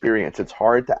the experience. It's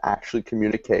hard to actually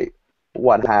communicate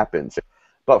what happens.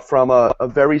 But from a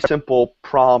very simple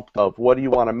prompt of what do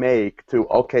you want to make to,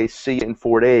 okay, see it in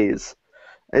 4 days,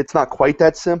 it's not quite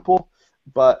that simple,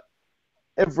 but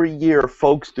every year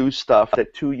folks do stuff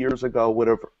that 2 years ago would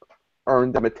have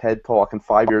earned them a TED Talk and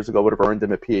 5 years ago would have earned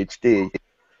them a PhD,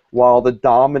 while the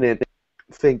dominant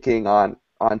thinking on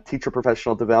teacher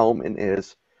professional development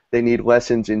is they need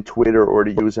lessons in Twitter or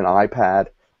to use an iPad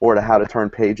or to how to turn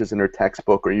pages in their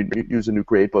textbook or use a new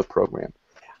gradebook program.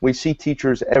 We see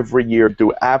teachers every year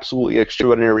do absolutely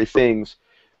extraordinary things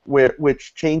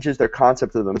which changes their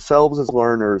concept of themselves as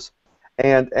learners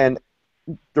and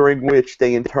during which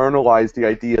they internalize the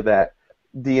idea that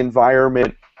the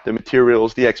environment, the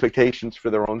materials, the expectations for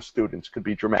their own students could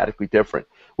be dramatically different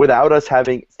without us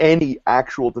having any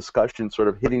actual discussion sort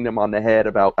of hitting them on the head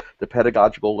about the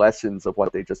pedagogical lessons of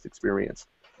what they just experienced.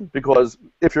 Because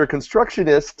if you're a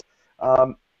constructionist,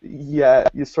 yeah,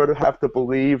 you sort of have to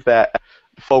believe that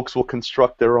folks will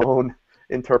construct their own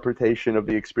interpretation of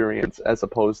the experience as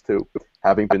opposed to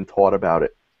having been taught about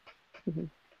it. Mm-hmm.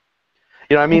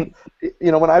 You know, I mean, you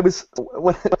know,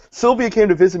 when Sylvia came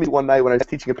to visit me one night when I was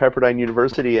teaching at Pepperdine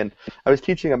University, and I was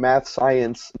teaching a math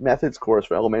science methods course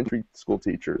for elementary school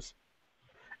teachers.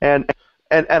 And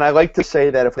I like to say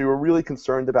that if we were really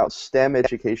concerned about STEM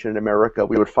education in America,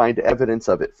 we would find evidence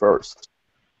of it first.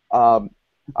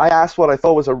 I asked what I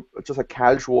thought was just a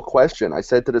casual question. I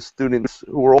said to the students,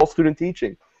 who were all student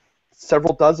teaching,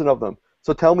 several dozen of them,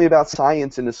 so tell me about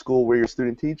science in the school where you're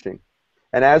student teaching.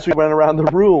 And as we went around the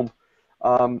room,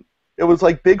 it was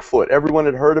like Bigfoot. Everyone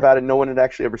had heard about it. No one had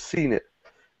actually ever seen it.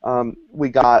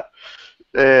 We're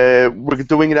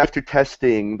doing it after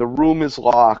testing. The room is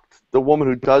locked. The woman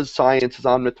who does science is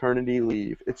on maternity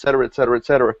leave, et cetera, et cetera, et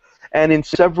cetera. And in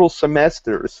several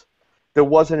semesters, there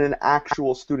wasn't an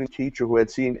actual student teacher who had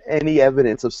seen any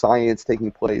evidence of science taking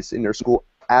place in their school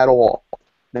at all.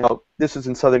 Now, this is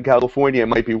in Southern California. It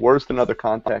might be worse than other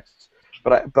contexts,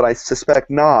 but I suspect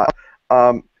not.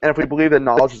 And if we believe that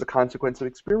knowledge is a consequence of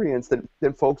experience,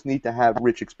 then folks need to have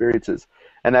rich experiences.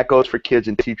 And that goes for kids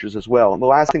and teachers as well. And the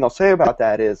last thing I'll say about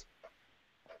that is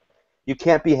you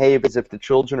can't behave as if the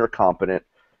children are competent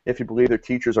if you believe their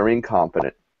teachers are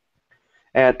incompetent.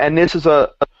 And this is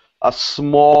a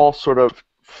small sort of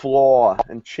flaw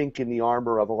and chink in the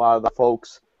armor of a lot of the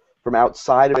folks from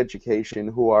outside of education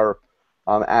who are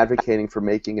advocating for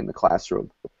making in the classroom.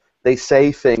 They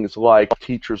say things like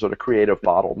teachers are the creative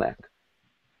bottleneck,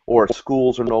 or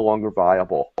schools are no longer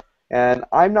viable. And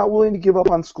I'm not willing to give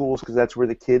up on schools because that's where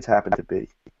the kids happen to be.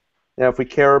 Now, if we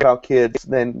care about kids,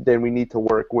 then we need to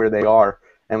work where they are.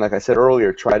 And like I said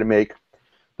earlier, try to make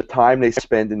the time they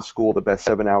spend in school the best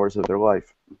 7 hours of their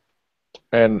life.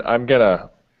 And I'm going to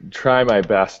try my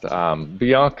best.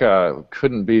 Bianca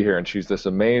couldn't be here, and she's this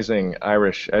amazing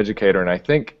Irish educator. And I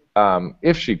think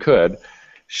if she could,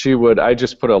 she would. I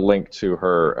just put a link to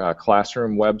her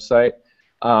classroom website.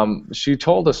 She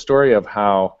told a story of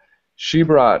how she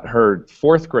brought her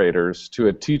fourth graders to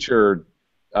a teacher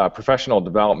professional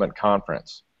development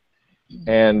conference,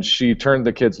 and she turned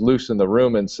the kids loose in the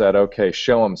room and said, "Okay,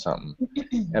 show them something."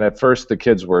 And at first, the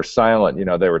kids were silent. You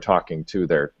know, they were talking to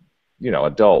their,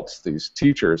 adults, these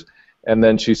teachers. And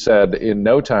then she said, in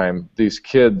no time, these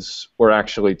kids were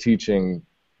actually teaching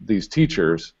these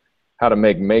teachers how to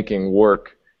make making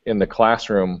work in the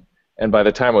classroom. And by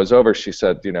the time it was over, she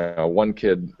said, one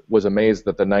kid was amazed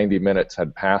that the 90 minutes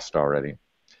had passed already.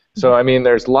 So, I mean,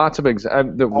 there's lots of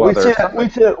examples. We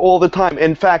see it all the time.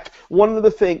 In fact, one of the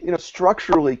things,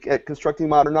 structurally at Constructing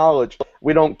Modern Knowledge,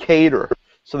 we don't cater.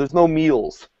 So there's no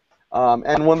meals.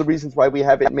 And one of the reasons why we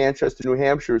have it in Manchester, New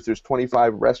Hampshire, is there's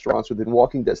 25 restaurants within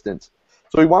walking distance.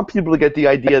 So we want people to get the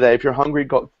idea that if you're hungry,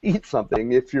 go eat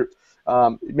something. If you're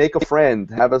make a friend,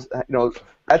 have a, you know,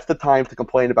 that's the time to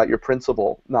complain about your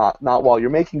principal, not while you're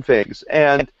making things.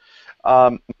 And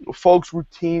folks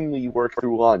routinely work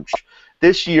through lunch.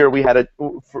 This year we had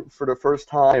for the first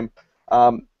time,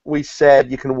 we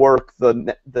said you can work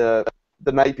the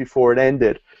night before it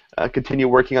ended, continue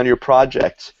working on your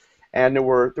projects. And there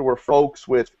were folks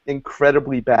with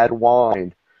incredibly bad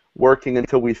wine working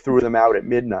until we threw them out at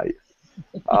midnight.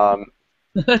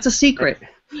 That's a secret.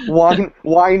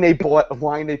 Wine they bought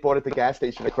at the gas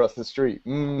station across the street.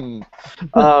 And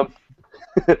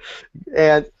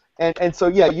so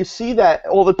yeah, you see that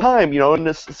all the time, you know, and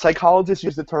the psychologists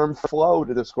use the term flow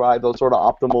to describe those sort of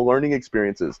optimal learning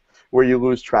experiences where you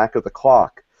lose track of the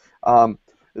clock.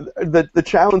 The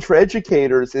challenge for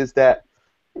educators is that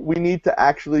we need to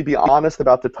actually be honest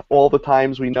about all the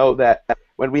times we know that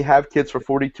when we have kids for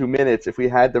 42 minutes, if we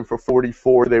had them for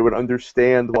 44, they would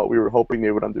understand what we were hoping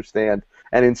they would understand,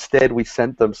 and instead we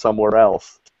sent them somewhere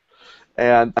else.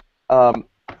 And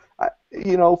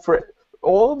you know, for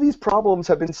all of these problems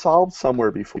have been solved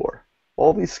somewhere before.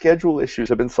 All these schedule issues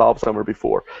have been solved somewhere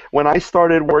before. When I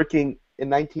started working in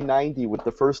 1990 with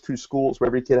the first 2 schools where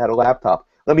every kid had a laptop,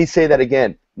 let me say that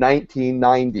again,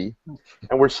 1990,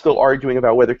 and we're still arguing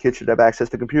about whether kids should have access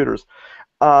to computers.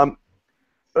 That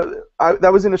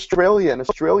was in Australia, and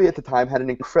Australia at the time had an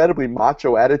incredibly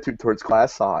macho attitude towards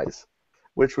class size,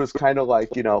 which was kind of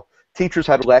like, you know, teachers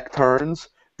had lecterns,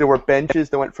 there were benches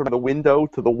that went from the window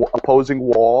to the opposing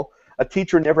wall. A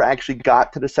teacher never actually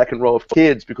got to the second row of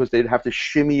kids because they'd have to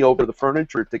shimmy over the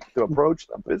furniture to approach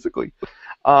them physically.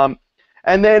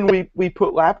 And then we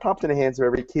put laptops in the hands of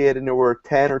every kid, and there were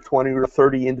 10 or 20 or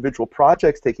 30 individual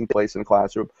projects taking place in the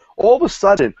classroom. All of a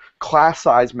sudden, class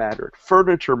size mattered,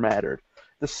 furniture mattered,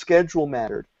 the schedule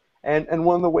mattered. And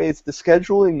one of the ways the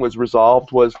scheduling was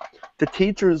resolved was the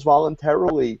teachers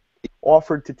voluntarily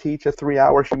offered to teach a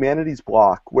 3-hour humanities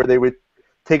block where they would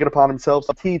take it upon themselves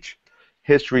to teach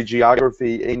history,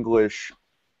 geography, English,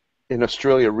 in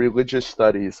Australia, religious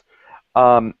studies,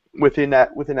 within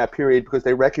that period, because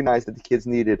they recognized that the kids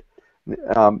needed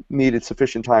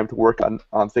sufficient time to work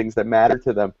on things that mattered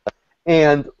to them.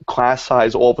 And class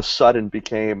size all of a sudden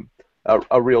became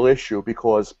a real issue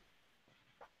because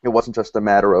it wasn't just a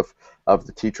matter of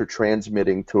the teacher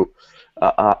transmitting to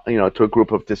to a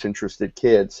group of disinterested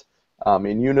kids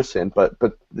in unison, but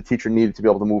the teacher needed to be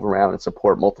able to move around and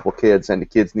support multiple kids, and the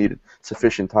kids needed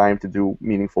sufficient time to do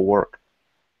meaningful work.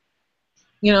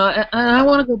 You know, and I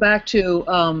want to go back to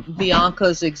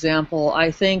Bianca's example.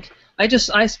 I think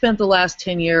I spent the last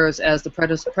 10 years as the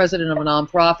president of a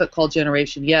nonprofit called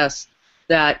Generation Yes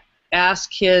that asks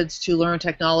kids to learn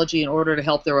technology in order to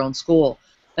help their own school.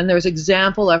 And there's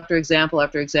example after example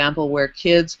after example where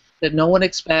kids that no one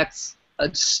expects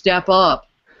step up.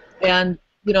 And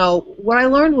you know, what I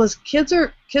learned was kids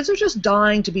are just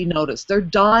dying to be noticed. They're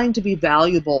dying to be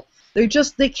valuable. They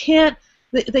don't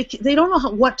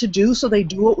know what to do, so they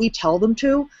do what we tell them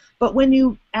to. But when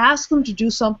you ask them to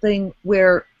do something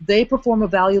where they perform a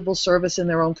valuable service in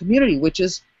their own community, which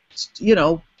is, you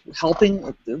know,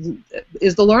 helping,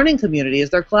 is the learning community,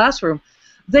 is their classroom,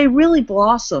 they really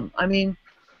blossom. I mean,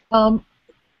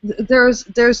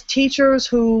 there's teachers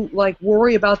who like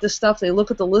worry about this stuff. They look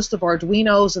at the list of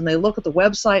Arduinos and they look at the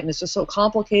website and it's just so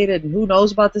complicated and who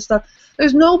knows about this stuff.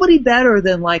 There's nobody better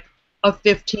than like a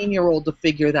 15-year-old to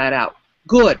figure that out.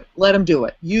 Good, let them do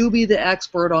it. You be the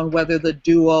expert on whether the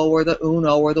Duo or the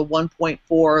Uno or the 1.4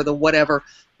 or the whatever,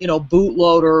 you know,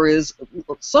 bootloader is.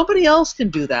 Somebody else can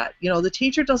do that. You know, the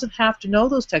teacher doesn't have to know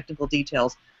those technical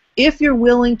details if you're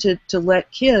willing to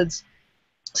let kids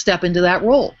step into that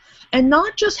role. And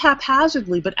not just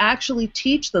haphazardly, but actually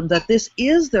teach them that this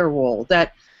is their role,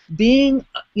 that being,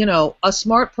 you know, a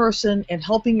smart person and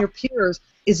helping your peers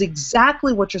is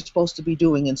exactly what you're supposed to be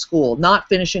doing in school, not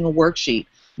finishing a worksheet,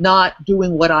 not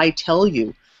doing what I tell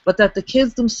you, but that the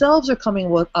kids themselves are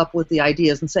coming up with the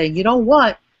ideas and saying, you know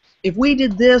what, if we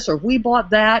did this or if we bought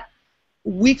that,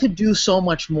 we could do so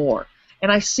much more.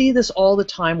 And I see this all the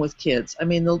time with kids. I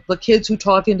mean, the kids who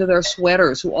talk into their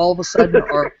sweaters, who all of a sudden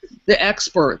are the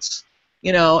experts,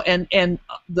 you know, and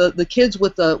the kids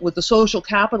with the social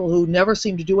capital who never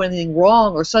seem to do anything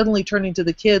wrong are suddenly turning to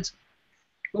the kids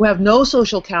who have no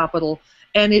social capital,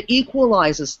 and it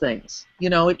equalizes things. You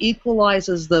know, it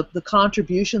equalizes the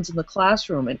contributions in the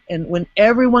classroom, and when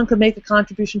everyone can make a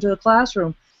contribution to the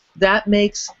classroom, that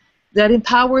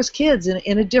empowers kids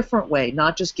in a different way,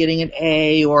 not just getting an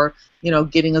A or, you know,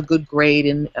 getting a good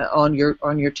grade on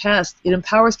your test. It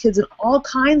empowers kids in all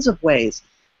kinds of ways,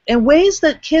 and ways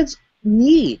that kids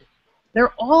need.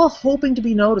 They're all hoping to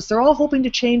be noticed. They're all hoping to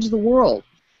change the world.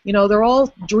 You know, they're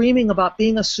all dreaming about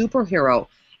being a superhero.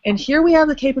 And here we have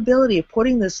the capability of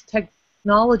putting this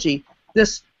technology,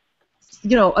 this,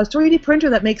 you know, a 3D printer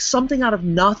that makes something out of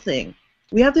nothing.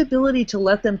 We have the ability to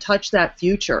let them touch that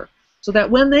future so that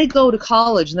when they go to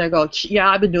college and they go, yeah,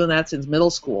 I've been doing that since middle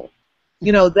school.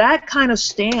 You know, that kind of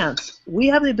stance, we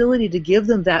have the ability to give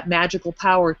them that magical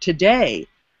power today.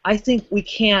 I think we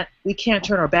can't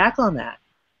turn our back on that.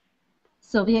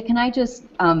 Sylvia, can I just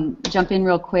jump in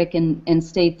real quick and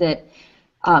state that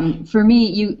for me,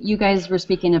 you guys were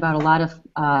speaking about a lot of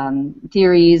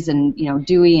theories and, you know,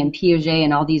 Dewey and Piaget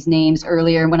and all these names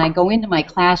earlier. When I go into my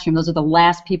classroom, those are the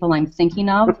last people I'm thinking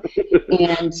of.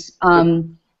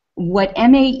 And what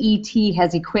MAET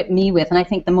has equipped me with, and I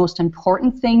think the most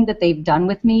important thing that they've done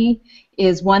with me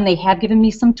is, one, they have given me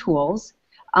some tools.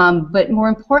 But more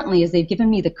importantly is they've given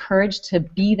me the courage to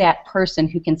be that person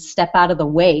who can step out of the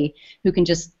way, who can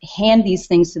just hand these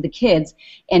things to the kids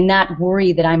and not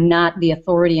worry that I'm not the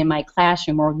authority in my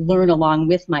classroom, or learn along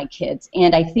with my kids.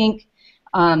 And I think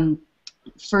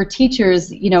for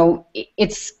teachers, you know,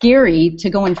 it's scary to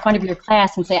go in front of your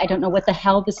class and say, I don't know what the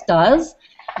hell this does,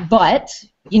 but,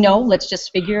 you know, let's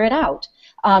just figure it out.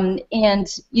 And,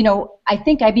 you know, I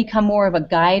think I become more of a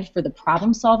guide for the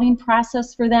problem-solving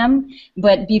process for them,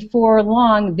 but before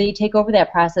long, they take over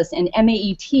that process, and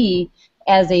MAET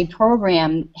as a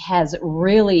program has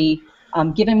really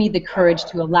given me the courage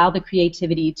to allow the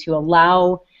creativity, to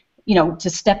allow, you know, to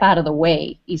step out of the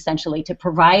way, essentially, to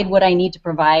provide what I need to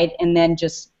provide, and then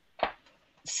just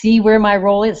see where my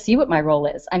role is, see what my role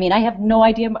is. I mean, I have no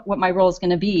idea what my role is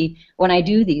going to be when I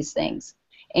do these things.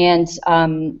 And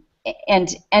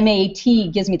MAT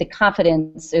gives me the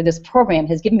confidence, or this program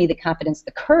has given me the confidence,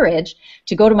 the courage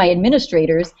to go to my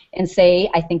administrators and say,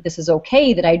 I think this is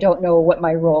okay that I don't know what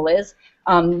my role is,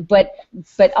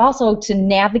 but also to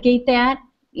navigate that,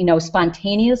 you know,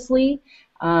 spontaneously,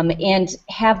 and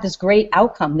have this great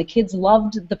outcome. The kids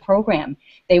loved the program.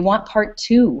 They want part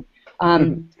 2.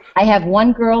 I have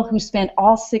one girl who spent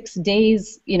all 6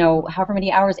 days, you know, however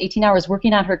many hours, 18 hours,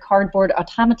 working on her cardboard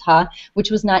automata, which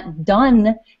was not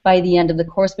done by the end of the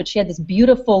course, but she had this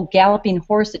beautiful galloping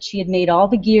horse that she had made all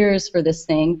the gears for this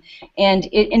thing, and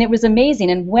it was amazing.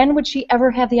 And when would she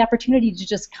ever have the opportunity to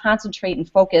just concentrate and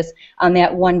focus on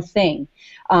that one thing?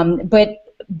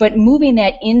 But moving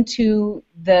that into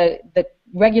the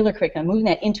regular curriculum, moving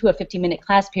that into a 50-minute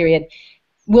class period,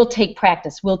 will take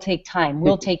practice, will take time,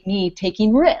 will take me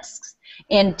taking risks.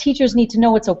 And teachers need to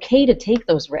know it's okay to take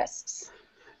those risks.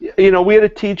 You know, we had a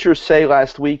teacher say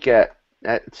last week at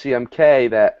CMK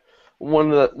that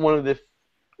one of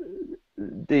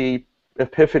the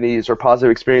epiphanies or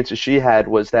positive experiences she had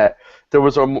was that there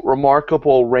was a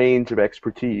remarkable range of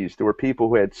expertise. There were people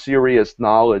who had serious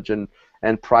knowledge and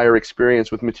prior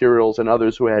experience with materials, and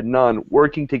others who had none,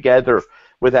 working together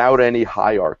without any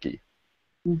hierarchy.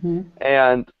 Mm-hmm.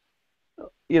 And,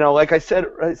 you know, like I said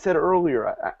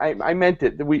earlier, I meant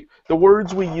it. The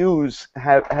words we use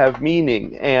have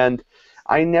meaning, and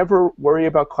I never worry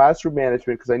about classroom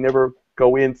management because I never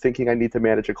go in thinking I need to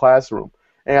manage a classroom.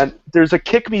 And there's a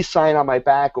kick me sign on my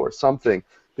back or something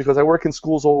because I work in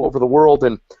schools all over the world,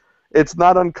 and it's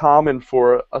not uncommon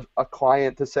for a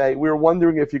client to say, we were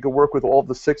wondering if you could work with all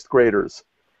the 6th graders.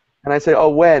 And I say, oh,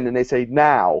 when? And they say,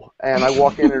 now. And I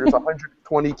walk in and there's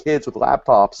 120 kids with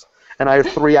laptops, and I have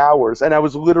 3 hours. And that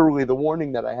was literally the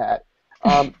warning that I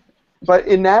had. But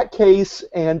in that case,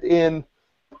 and in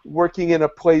working in a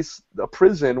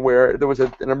prison where there was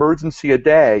an emergency a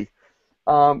day,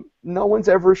 no one's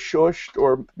ever shushed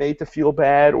or made to feel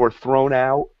bad or thrown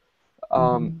out.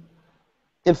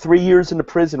 In 3 years in the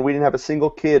prison, we didn't have a single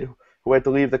kid who had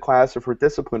to leave the class for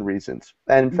discipline reasons.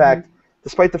 And in fact,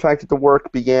 despite the fact that the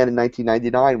work began in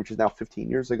 1999, which is now 15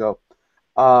 years ago,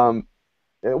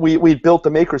 we built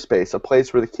the makerspace, a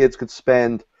place where the kids could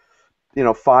spend, you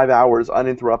know, 5 hours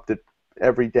uninterrupted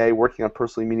every day working on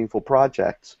personally meaningful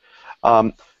projects.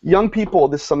 Young people,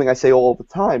 this is something I say all the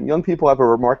time, young people have a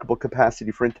remarkable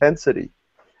capacity for intensity,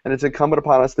 and it's incumbent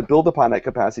upon us to build upon that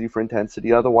capacity for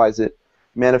intensity, otherwise it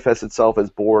manifests itself as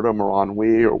boredom or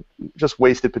ennui or just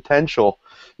wasted potential,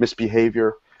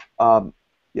 misbehavior.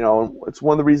 You know, it's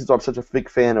one of the reasons I'm such a big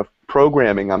fan of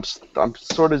programming. I'm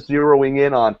sort of zeroing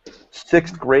in on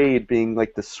 6th grade being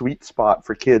like the sweet spot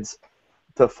for kids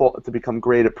to become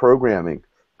great at programming,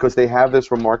 because they have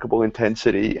this remarkable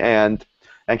intensity and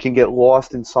can get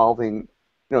lost in solving,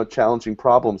 you know, challenging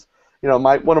problems. You know,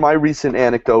 one of my recent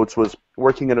anecdotes was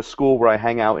working in a school where I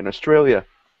hang out in Australia,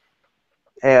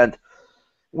 and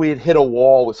we had hit a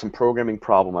wall with some programming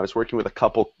problem. I was working with a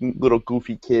couple little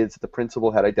goofy kids that the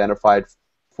principal had identified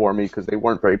for me because they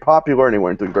weren't very popular and they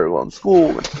weren't doing very well in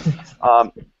school.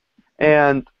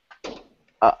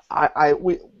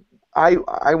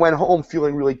 I went home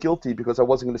feeling really guilty because I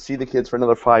wasn't going to see the kids for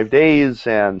another 5 days,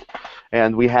 and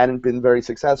we hadn't been very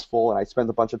successful, and I spent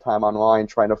a bunch of time online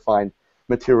trying to find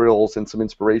materials and some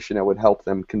inspiration that would help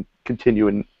them continue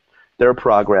in their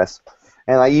progress.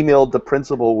 And I emailed the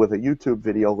principal with a YouTube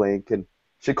video link, and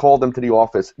she called them to the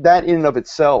office. That in and of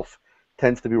itself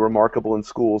tends to be remarkable in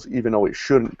schools, even though it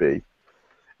shouldn't be.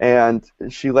 And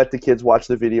she let the kids watch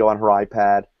the video on her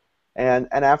iPad. And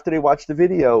after they watched the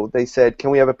video, they said,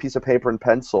 "Can we have a piece of paper and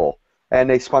pencil?" And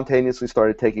they spontaneously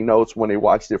started taking notes when they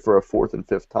watched it for a fourth and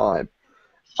fifth time.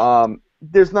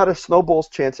 There's not a snowball's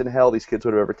chance in hell these kids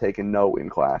would have ever taken notes in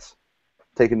class.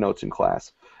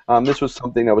 This was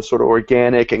something that was sort of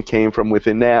organic and came from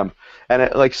within them.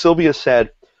 And like Sylvia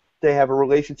said, they have a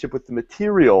relationship with the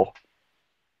material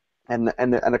and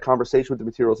a conversation with the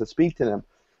materials that speak to them.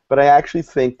 But I actually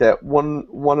think that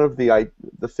one of the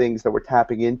things that we're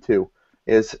tapping into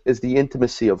is the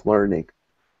intimacy of learning,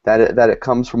 that it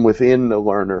comes from within the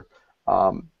learner,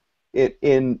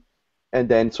 and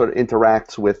then sort of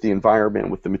interacts with the environment,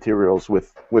 with the materials,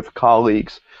 with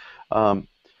colleagues.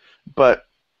 But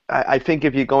I think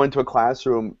if you go into a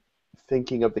classroom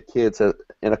thinking of the kids in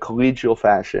a collegial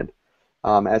fashion,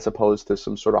 as opposed to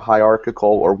some sort of hierarchical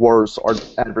or worse or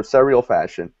adversarial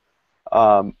fashion.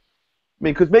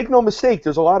 Because make no mistake,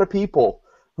 there's a lot of people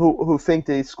who think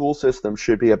the school system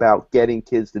should be about getting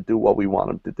kids to do what we want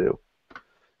them to do.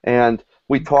 And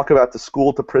we talk about the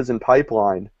school to prison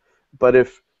pipeline, but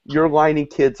if you're lining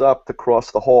kids up to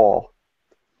cross the hall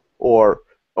or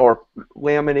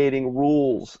laminating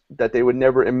rules that they would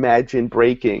never imagine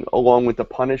breaking along with the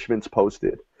punishments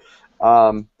posted,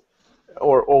 or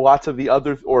lots of the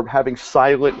other, or having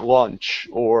silent lunch,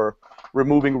 or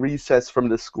removing recess from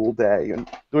the school day, and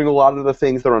doing a lot of the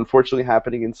things that are unfortunately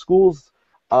happening in schools.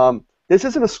 This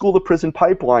isn't a school to prison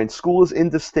pipeline. School is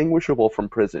indistinguishable from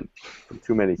prison for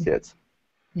too many kids.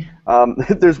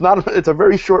 It's a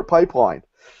very short pipeline.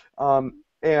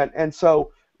 And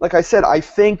so, like I said, I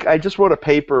think I just wrote a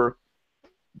paper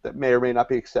that may or may not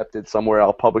be accepted somewhere.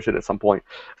 I'll publish it at some point,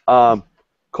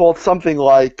 called something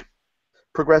like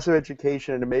Progressive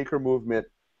Education and the Maker Movement,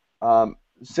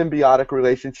 Symbiotic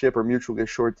Relationship or Mutually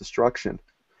Assured Destruction.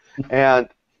 And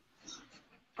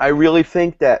I really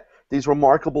think that these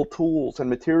remarkable tools and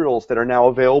materials that are now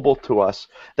available to us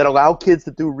that allow kids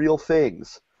to do real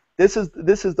things, this is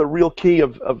the real key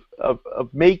of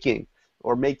making,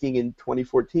 or making in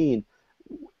 2014,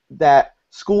 that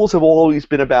schools have always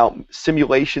been about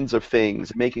simulations of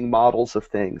things, making models of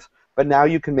things, but now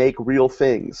you can make real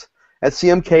things. At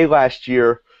CMK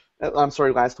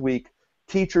last week,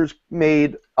 teachers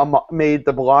made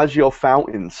the Bellagio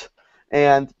fountains,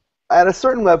 and at a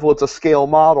certain level it's a scale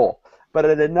model, but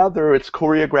at another it's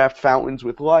choreographed fountains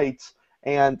with lights,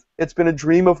 and it's been a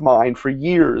dream of mine for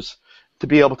years to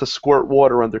be able to squirt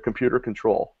water under computer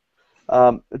control.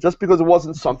 Just because it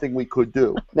wasn't something we could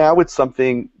do. Now it's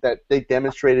something that they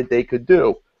demonstrated they could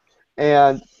do.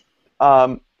 And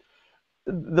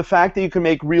the fact that you can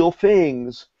make real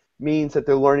things means that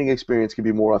their learning experience can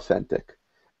be more authentic.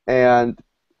 And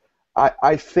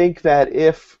I think that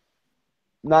if,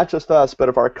 not just us, but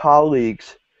if our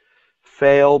colleagues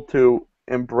fail to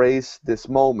embrace this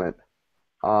moment,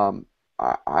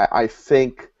 I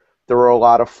think there are a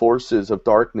lot of forces of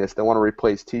darkness that want to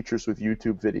replace teachers with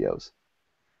YouTube videos.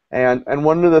 And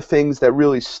one of the things that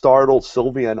really startled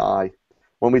Sylvia and I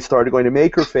when we started going to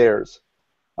maker fairs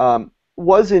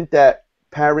wasn't that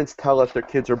parents tell us their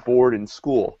kids are bored in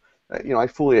school. I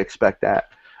fully expect that.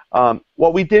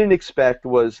 What we didn't expect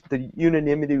was the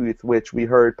unanimity with which we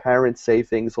heard parents say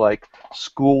things like,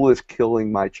 "School is killing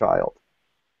my child.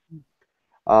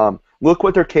 Look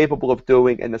what they're capable of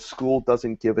doing, and the school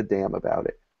doesn't give a damn about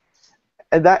it."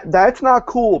 And that's not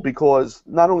cool, because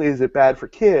not only is it bad for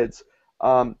kids,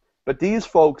 but these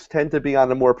folks tend to be on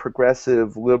the more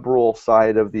progressive, liberal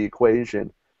side of the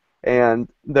equation, and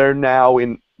they're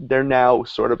now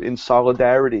sort of in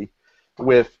solidarity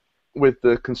with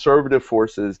the conservative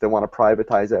forces that want to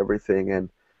privatize everything and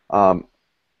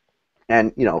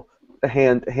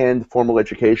hand formal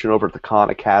education over to Khan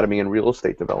Academy and real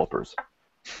estate developers.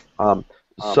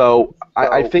 So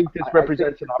I think this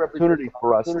represents an opportunity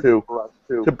for us to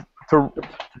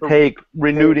take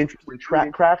renewed interest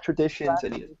in craft traditions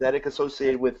and the aesthetic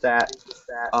associated with that,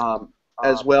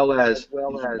 as well as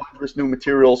wondrous new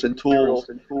materials and tools.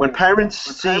 When parents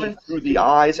see through the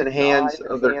eyes and hands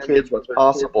of their kids what's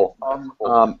possible,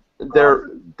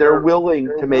 they're willing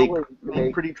to make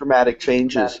pretty dramatic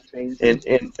changes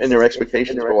in their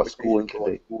expectations for what schooling can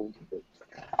be.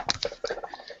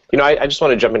 I just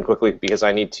want to jump in quickly because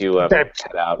I need to head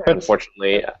out.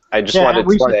 Unfortunately, I just wanted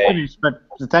we to should say. finish, but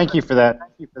thank you for that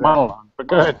monologue. But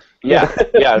go ahead.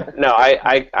 Yeah. No,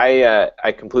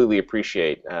 I completely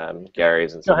appreciate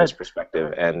Gary's and Sylvia's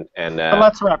perspective, and But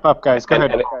let's wrap up, guys. Go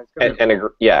ahead. And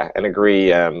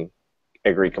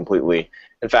agree completely.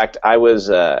 In fact, I was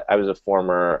a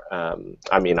former.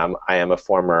 I am a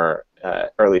former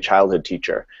early childhood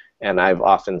teacher. And I've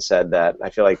often said that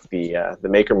I feel like the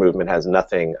maker movement has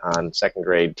nothing on second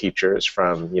grade teachers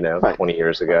from 20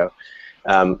 years ago.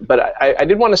 But I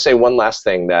did want to say one last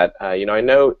thing that I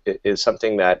know is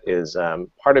something that is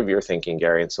part of your thinking,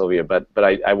 Gary and Sylvia. But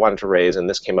I wanted to raise, and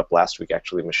this came up last week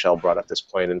actually. Michelle brought up this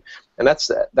point, and that's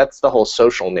the whole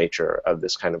social nature of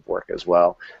this kind of work as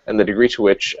well, and the degree to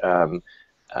which.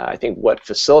 I think what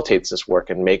facilitates this work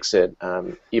and makes it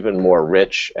even more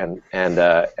rich and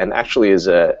actually is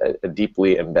a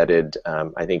deeply embedded,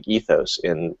 I think, ethos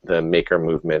in the maker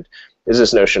movement is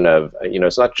this notion of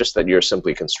it's not just that you're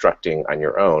simply constructing on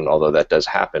your own, although that does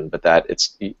happen, but that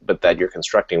you're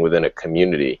constructing within a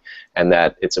community, and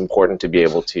that it's important to be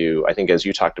able to, I think, as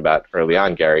you talked about early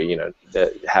on, Gary,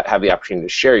 have the opportunity to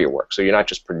share your work. So you're not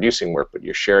just producing work, but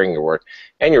you're sharing your work,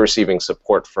 and you're receiving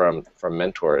support from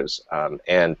mentors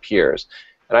and peers.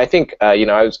 And I think I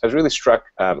was really struck.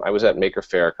 I was at Maker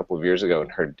Faire a couple of years ago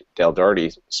and heard Dale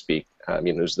Doherty speak.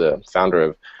 Who's the founder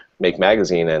of Make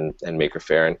Magazine and Maker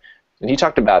Faire, and he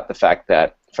talked about the fact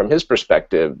that, from his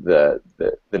perspective, the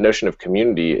notion of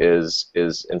community is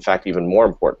in fact even more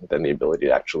important than the ability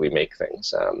to actually make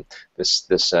things.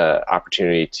 This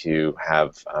opportunity to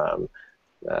have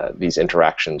these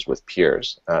interactions with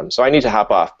peers. So I need to hop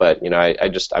off, but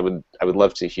I would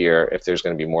love to hear, if there's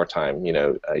going to be more time,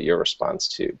 your response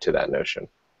to that notion.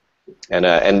 And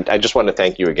I just want to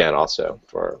thank you again also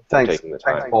for taking the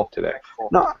time today.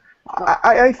 No,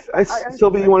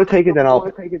 Sylvia, you want to take it, then I'll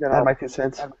add my 2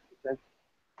 cents.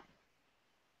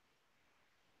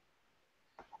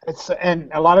 And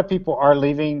a lot of people are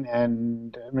leaving,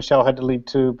 and Michelle had to leave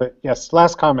too. But yes,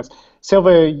 last comments.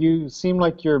 Sylvia, you seem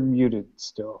like you're muted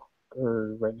still,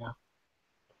 or right now.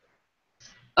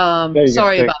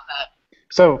 Sorry about that.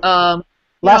 So, I'm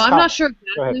not sure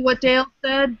exactly what Dale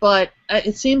said, but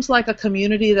it seems like a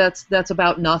community that's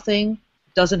about nothing,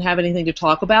 doesn't have anything to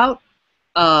talk about.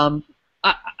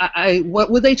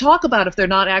 What would they talk about if they're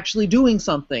not actually doing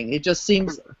something? It just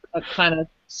seems kind of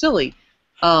silly.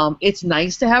 It's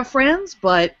nice to have friends,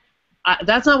 but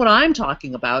that's not what I'm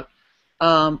talking about.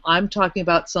 I'm talking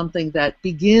about something that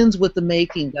begins with the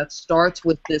making, that starts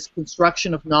with this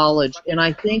construction of knowledge. And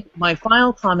I think my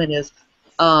final comment is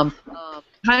kind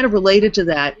of related to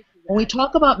that. When we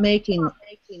talk about making,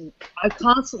 I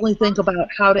constantly think about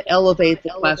how to elevate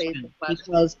the question,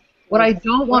 because what I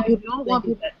don't want people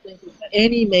to think is that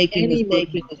any making is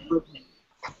grouping,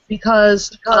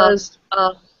 because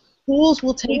schools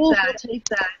will take that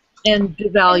and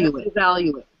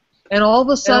devalue it, and all of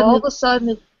a sudden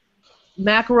it's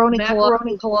macaroni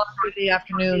Friday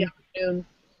afternoon,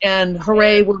 and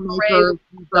hooray, we're maker,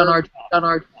 we've done our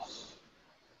job.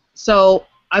 So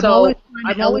I'm always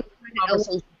trying to elevate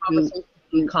conversation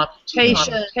to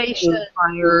computation, to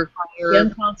higher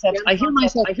concepts. I hear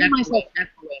myself echoing,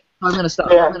 so I'm going to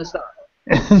stop.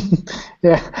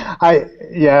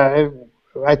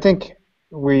 I think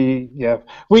we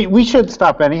should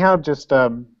stop anyhow. Just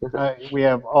we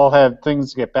all have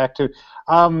things to get back to.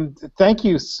 Thank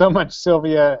you so much,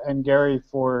 Sylvia and Gary,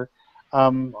 for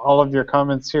all of your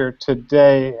comments here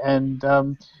today, and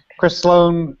Chris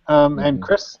Sloan and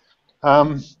Chris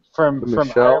from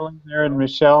Ireland there, and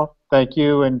Michelle. Thank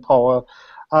you, and Paula.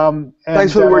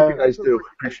 Thanks for the work you guys do.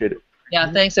 Appreciate it.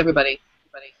 Yeah, thanks everybody.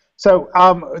 So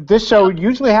this show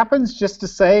usually happens, just to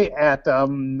say, at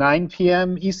 9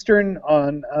 p.m. Eastern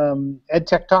on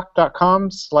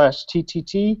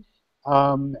edtechtalk.com/TTT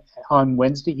on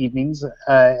Wednesday evenings,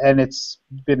 and it's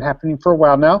been happening for a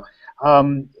while now.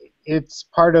 It's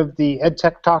part of the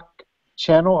EdTech Talk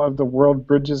channel of the World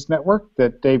Bridges Network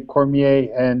that Dave Cormier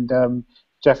and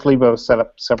Jeff Lebo set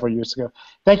up several years ago.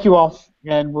 Thank you all,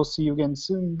 and we'll see you again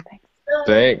soon.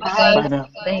 Thanks. Bye now.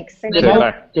 Thanks.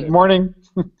 Good morning.